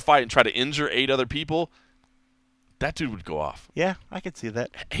a bar fight and try to injure 8 other people, that dude would go off. Yeah, I could see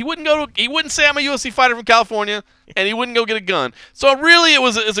that. He wouldn't say I'm a UFC fighter from California, and he wouldn't go get a gun. So really, it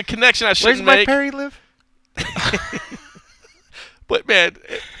was a connection I shouldn't make. Where's Mike Perry live? But man,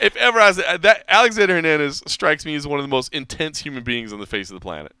 if ever that Alexander Hernandez strikes me as one of the most intense human beings on the face of the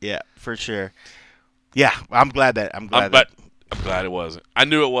planet. Yeah, for sure. Yeah, I'm glad I'm glad it wasn't. I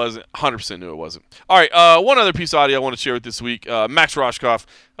knew it wasn't. 100% knew it wasn't. All right, one other piece of audio I want to share with this week. Max Rohskopf,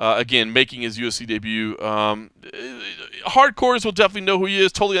 again, making his UFC debut. Hardcores will definitely know who he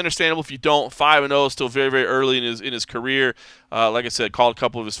is. Totally understandable if you don't. 5-0, still very, very early in his career. Like I said, called a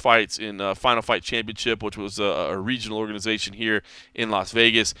couple of his fights in Final Fight Championship, which was a regional organization here in Las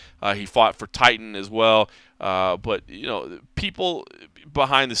Vegas. He fought for Titan as well. But, people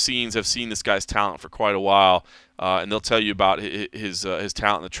behind the scenes have seen this guy's talent for quite a while. And they'll tell you about his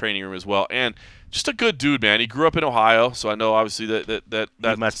talent in the training room as well. And just a good dude, man. He grew up in Ohio, so I know obviously that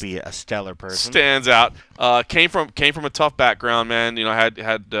he must be a stellar person. Stands out. Came from a tough background, man. Had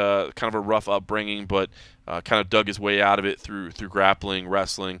kind of a rough upbringing, but kind of dug his way out of it through grappling,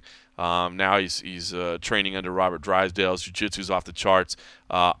 wrestling. Now he's training under Robert Drysdale's jiu-jitsu's off the charts.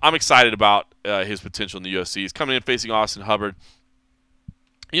 I'm excited about his potential in the UFC. He's coming in facing Austin Hubbard.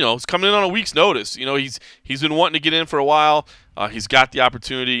 He's coming in on a week's notice. He's been wanting to get in for a while. He's got the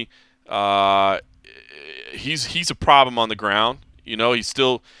opportunity. He's a problem on the ground. He's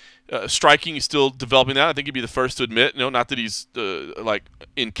still striking. He's still developing that. I think he'd be the first to admit. Not that he's like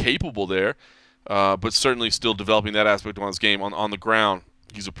incapable there, but certainly still developing that aspect of his game on the ground.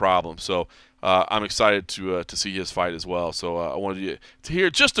 He's a problem. So I'm excited to see his fight as well. So I wanted to hear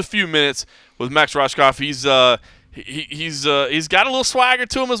just a few minutes with Max Rohskopf. He's got a little swagger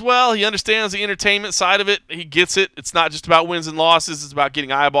to him as well. He understands the entertainment side of it. He gets it. It's not just about wins and losses. It's about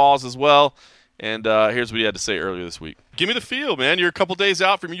getting eyeballs as well. And here's what he had to say earlier this week. Give me the feel, man. You're a couple days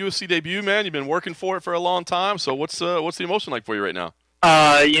out from your UFC debut, man. You've been working for it for a long time. So what's the emotion like for you right now?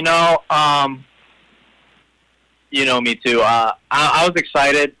 Me too. I was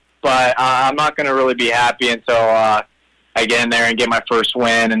excited, but I'm not going to really be happy until I get in there and get my first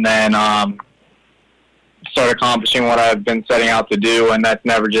win, and then start accomplishing what I've been setting out to do, and that's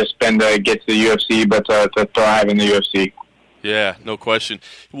never just been to get to the UFC, but to thrive in the UFC. Yeah, no question.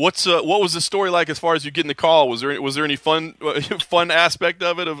 What was the story like as far as you getting the call? Was there any fun aspect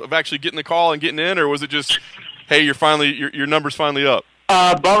of it of actually getting the call and getting in, or was it just, hey, your number's finally up?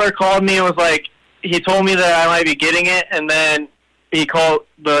 Butler called me and was like, he told me that I might be getting it, and then he called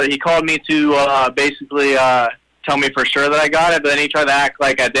me to basically tell me for sure that I got it, but then he tried to act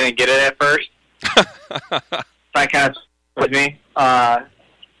like I didn't get it at first. That kind of with me.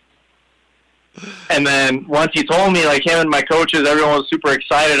 And then once he told me, like, him and my coaches, everyone was super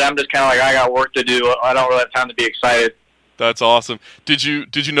excited. I'm just kind of like, I got work to do. I don't really have time to be excited. That's awesome. Did you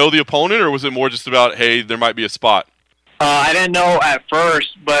know the opponent, or was it more just about, hey, there might be a spot? I didn't know at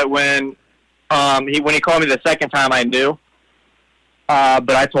first, but when he called me the second time, I knew. But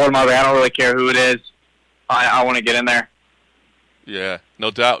I told him, I was like, I don't really care who it is. I want to get in there. Yeah,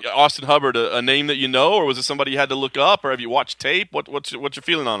 no doubt. Austin Hubbard, a name that you know, or was it somebody you had to look up, or have you watched tape? What's your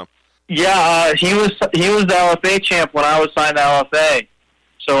feeling on him? Yeah, he was the LFA champ when I was signed to LFA,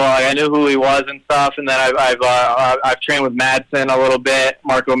 so I knew who he was and stuff. And then I've trained with Madsen a little bit,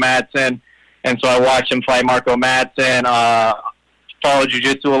 Marco Madsen, and so I watched him fight Marco Madsen. Follow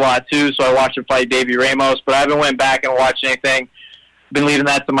jiu-jitsu a lot too, so I watched him fight Davey Ramos. But I haven't went back and watched anything. Been leaving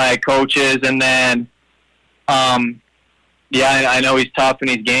that to my coaches, and then yeah, I know he's tough and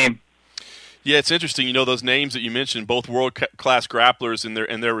he's game. Yeah, it's interesting. You know, those names that you mentioned, both world-class grapplers in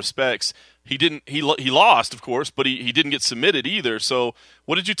their respects. He lost, of course, but he didn't get submitted either. So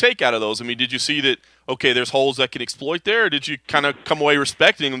what did you take out of those? I mean, did you see that, okay, there's holes that can exploit there, or did you kind of come away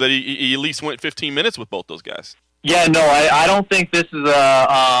respecting that he at least went 15 minutes with both those guys? Yeah, no, I don't think this is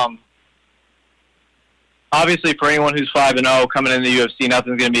obviously for anyone who's 5-0 coming into the UFC,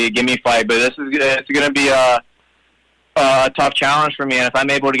 nothing's going to be a gimme fight, but it's going to be a tough challenge for me, and if I'm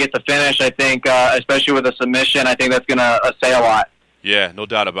able to get the finish, I think, especially with a submission, I think that's going to say a lot. Yeah, no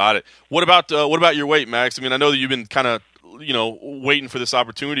doubt about it. What about your weight, Max? I mean, I know that you've been kind of, waiting for this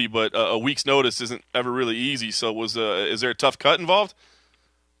opportunity, but a week's notice isn't ever really easy. So is there a tough cut involved?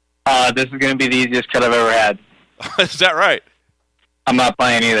 This is going to be the easiest cut I've ever had. Is that right? I'm not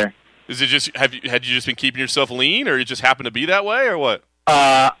playing either. Is it just had you just been keeping yourself lean, or it just happened to be that way, or what?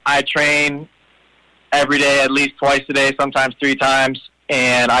 I train every day, at least twice a day, sometimes 3 times,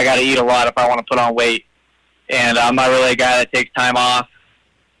 and I got to eat a lot if I want to put on weight. And I'm not really a guy that takes time off,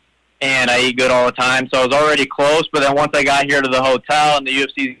 and I eat good all the time. So I was already close, but then once I got here to the hotel and the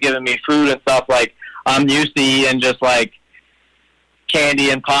UFC's giving me food and stuff, like, I'm used to eating just, like,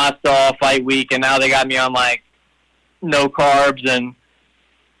 candy and pasta all fight week, and now they got me on, like, no carbs and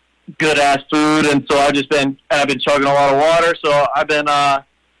good-ass food. And so I've been chugging a lot of water. So I've been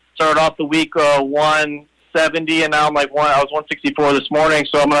started off the week 170, and now I'm like I was 164 this morning.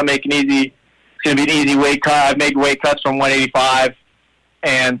 So I'm gonna make it's gonna be an easy weight cut. I've made weight cuts from 185,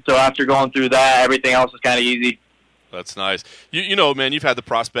 and so after going through that, everything else is kind of easy. That's nice. You know, man, you've had the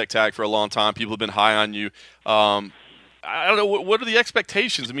prospect tag for a long time. People have been high on you. I don't know, what are the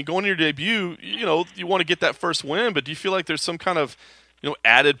expectations? I mean, going to your debut, you want to get that first win, but do you feel like there's some kind of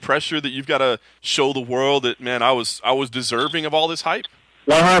added pressure that you've got to show the world that, man, I was deserving of all this hype?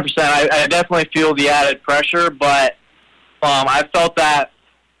 100%. I definitely feel the added pressure, but I felt that,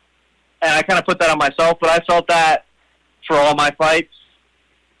 and I kind of put that on myself, but I felt that for all my fights,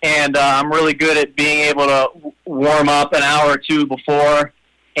 and I'm really good at being able to warm up an hour or two before,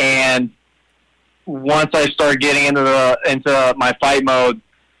 and once I start getting into my fight mode,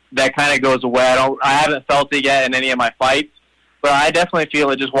 that kind of goes away. I haven't felt it yet in any of my fights, but I definitely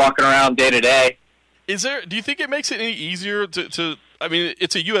feel it just walking around day to day. Do you think it makes it any easier to I mean,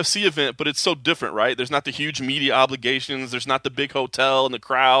 it's a UFC event, but it's so different, right? There's not the huge media obligations. There's not the big hotel and the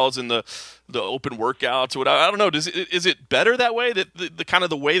crowds and the open workouts or whatever. I don't know. Is it better that way, that the kind of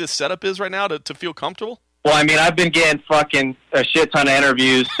the way the setup is right now to feel comfortable? Well, I mean, I've been getting fucking a shit ton of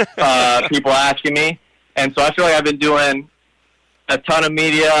interviews, people asking me, and so I feel like I've been doing a ton of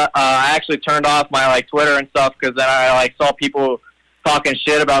media. I actually turned off my Twitter and stuff because then I saw people talking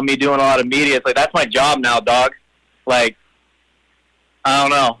shit about me doing a lot of media. It's like, that's my job now, dog. Like, I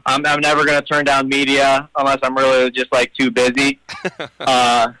don't know. I'm never gonna turn down media unless I'm really just too busy.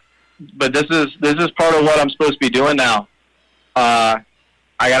 But this is part of what I'm supposed to be doing now. I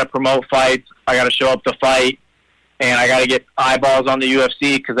got to promote fights. I got to show up to fight, and I got to get eyeballs on the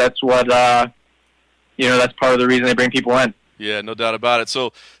UFC because that's what that's part of the reason they bring people in. Yeah, no doubt about it.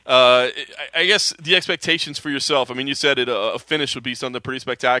 So, I guess the expectations for yourself. I mean, you said a finish would be something pretty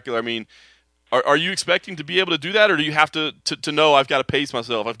spectacular. I mean, are you expecting to be able to do that, or do you have to know I've got to pace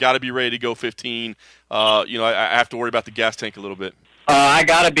myself? I've got to be ready to go 15. I have to worry about the gas tank a little bit. I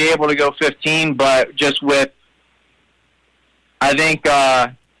got to be able to go 15, but just with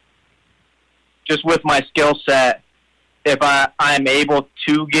my skill set, if I'm able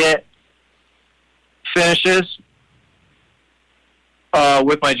to get finishes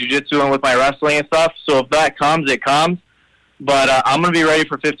with my jiu-jitsu and with my wrestling and stuff. So if that comes, it comes. But I'm gonna be ready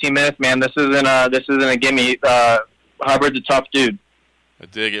for 15 minutes, man. This isn't a gimme. Hubbard's a tough dude. I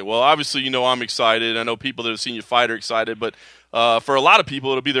dig it. Well, obviously, I'm excited. I know people that have seen you fight are excited, but for a lot of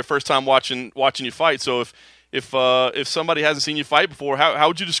people, it'll be their first time watching you fight. So if somebody hasn't seen you fight before, how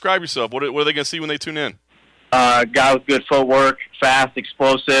would you describe yourself? What are they going to see when they tune in? Guy with good footwork, fast,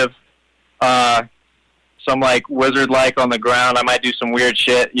 explosive. Some like wizard-like on the ground. I might do some weird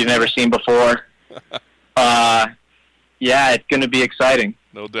shit you've never seen before. Yeah, it's going to be exciting.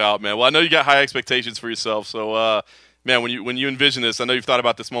 No doubt, man. Well, I know you got high expectations for yourself. So, man, when you envision this, I know you've thought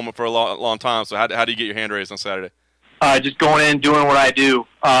about this moment for a long time. So how do you get your hand raised on Saturday? Just going in, doing what I do,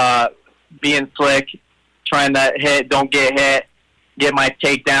 being slick, trying to hit, don't get hit, get my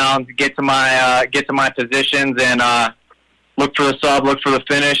takedowns, get to my positions, and look for the sub, look for the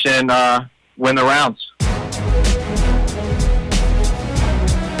finish, and win the rounds.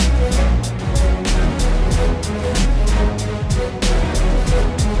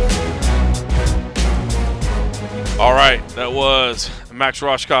 All right, that was Max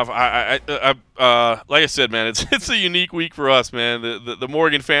Rohskopf. Like I said, man, it's a unique week for us, man. The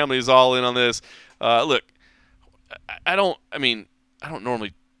Morgan family is all in on this. Look, I don't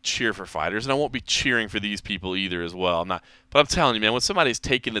normally cheer for fighters, and I won't be cheering for these people either as well. But I'm telling you, man, when somebody's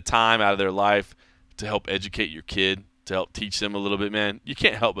taking the time out of their life to help educate your kid, to help teach them a little bit, man, you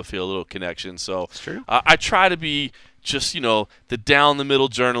can't help but feel a little connection. So it's true. I try to be just, the down the middle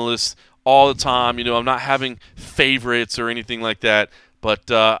journalist all the time. I'm not having favorites or anything like that. But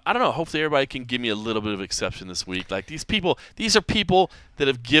I don't know. Hopefully everybody can give me a little bit of exception this week. Like these are people that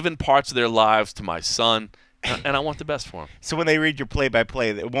have given parts of their lives to my son, and I want the best for him. So when they read your play-by-play,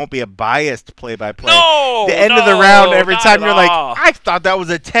 it won't be a biased play-by-play. No! The end of the round, every time you're like, I thought that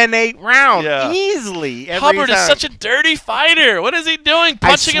was a 10-8 round. Yeah. Easily. Hubbard is such a dirty fighter. What is he doing?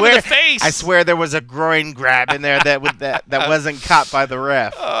 Punching him in the face. I swear there was a groin grab in there that wasn't caught by the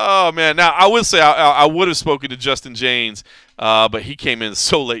ref. Oh, man. Now, I will say I would have spoken to Justin James, but he came in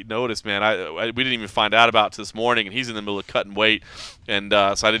so late notice, man. We didn't even find out about it this morning, and he's in the middle of cutting weight, and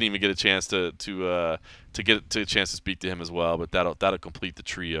so I didn't even get a chance to speak to him as well. But that'll complete the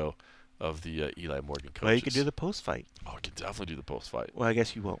trio of the Eli Morgan coaches. Well, you could do the post-fight. Oh, I can definitely do the post-fight. Well, I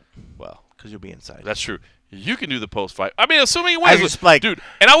guess you won't. Well, because you'll be inside. That's true. You can do the post-fight. I mean, assuming he wins. Dude,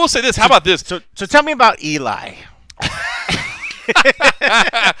 and I will say this. How about this? So tell me about Eli.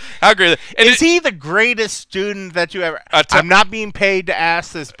 How great is he the greatest student that you ever? I'm not being paid to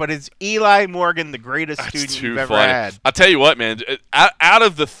ask this, but is Eli Morgan the greatest student you've ever had? I'll tell you what, man. Out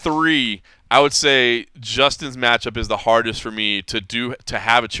of the three, I would say Justin's matchup is the hardest for me to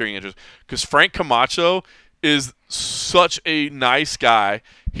have a cheering interest, because Frank Camacho is such a nice guy.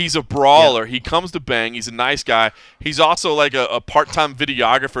 He's a brawler. Yeah. He comes to bang. He's a nice guy. He's also like a part-time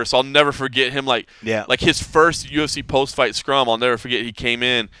videographer, so I'll never forget him. Like his first UFC post-fight scrum, I'll never forget. He came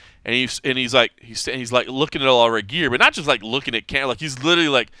in and he's like looking at all our gear, but not just like looking at camera. Like he's literally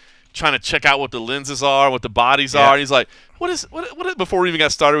like trying to check out what the lenses are, what the bodies are. And he's like, what is before we even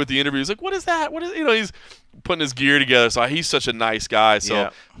got started with the interview, he's like, what is that? What is, he's putting his gear together. So he's such a nice guy.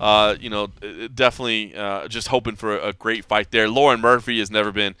 So, definitely just hoping for a great fight there. Lauren Murphy has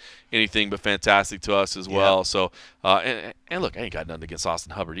never been anything but fantastic to us as well. So, and look, I ain't got nothing against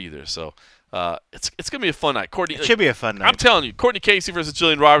Austin Hubbard either. So, it's going to be a fun night. Courtney, it should be a fun night. I'm telling you, Courtney Casey versus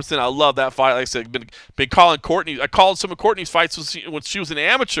Jillian Robertson. I love that fight. Like I said, been calling Courtney. I called some of Courtney's fights when she was an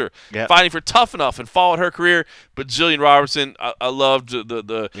amateur, fighting for Tough Enough, and followed her career. But Jillian Robertson, I loved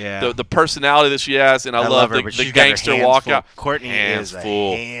the personality that she has, and I love the gangster walkout. Courtney is a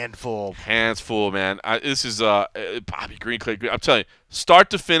handful. Hands full, man. This is Bobby Green, Clay Green. I'm telling you, start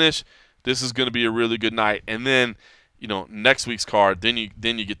to finish, this is going to be a really good night. And then, next week's card, then you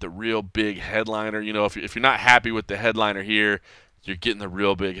get the real big headliner. If you're not happy with the headliner here, you're getting the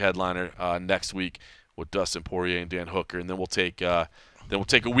real big headliner next week with Dustin Poirier and Dan Hooker, and then we'll take a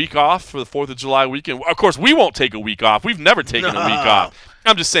week off for the 4th of July weekend. Of course, we won't take a week off. We've never taken a week off.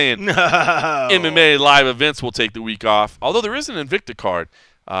 I'm just saying, MMA live events will take the week off. Although there is an Invicta card.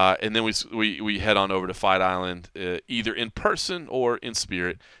 And then we head on over to Fight Island, either in person or in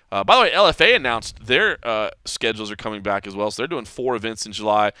spirit. By the way, LFA announced their schedules are coming back as well, so they're doing 4 events in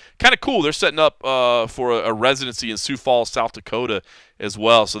July. Kind of cool. They're setting up for a residency in Sioux Falls, South Dakota as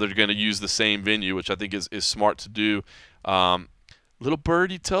well, so they're going to use the same venue, which I think is smart to do. Little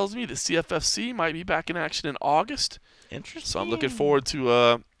Birdie tells me that CFFC might be back in action in August. Interesting. So I'm looking forward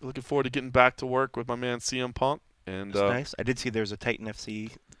to getting back to work with my man CM Punk. And that's nice. I did see there's a Titan FC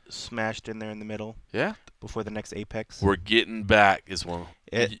smashed in there in the middle. Yeah. Before the next Apex. We're getting back is one.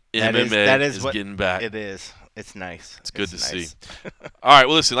 MMA that is getting back. It is. It's nice. It's good to see. All right.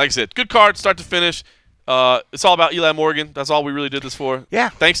 Well, listen. Like I said, good card, start to finish. It's all about Eli Morgan. That's all we really did this for. Yeah.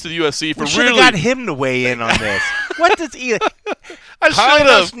 Thanks to the UFC for We should really. have got him to weigh in on this. What does Eli? I Calling should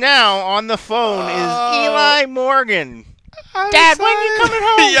us have. now on the phone is Eli Morgan. Dad, when you coming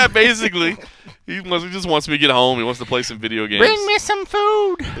home? Yeah, basically. He just wants me to get home. He wants to play some video games. Bring me some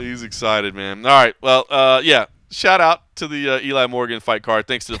food. He's excited, man. All right. Well, yeah. Shout out to the Eli Morgan fight card.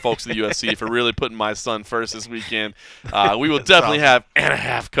 Thanks to the folks at the UFC for really putting my son first this weekend. We will definitely have and a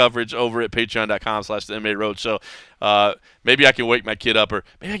half coverage over at patreon.com/the MMA Roadshow. Maybe I can wake my kid up, or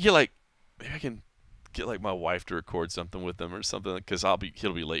maybe I can get like my wife to record something with them or something, because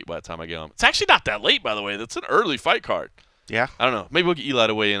he'll be late by the time I get home. It's actually not that late, by the way. That's an early fight card. Yeah. I don't know. Maybe we'll get Eli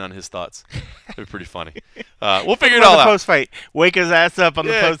to weigh in on his thoughts. It'd be pretty funny. We'll figure it all out. Post fight. Wake his ass up on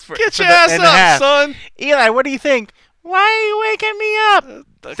the post fight. Get your ass up, son. Eli, what do you think? Why are you waking me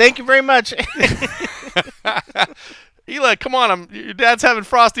up? Thank you very much. Eli, come on. Your dad's having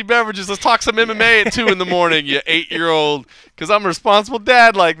frosty beverages. Let's talk some MMA at 2 in the morning, you 8-year-old, because I'm a responsible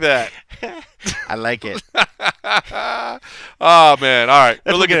dad like that. I like it. Oh, man. All right.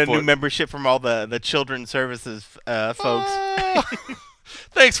 Let's look at a new membership from all the children's services folks.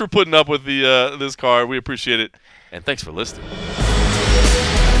 Thanks for putting up with this card. We appreciate it. And thanks for listening.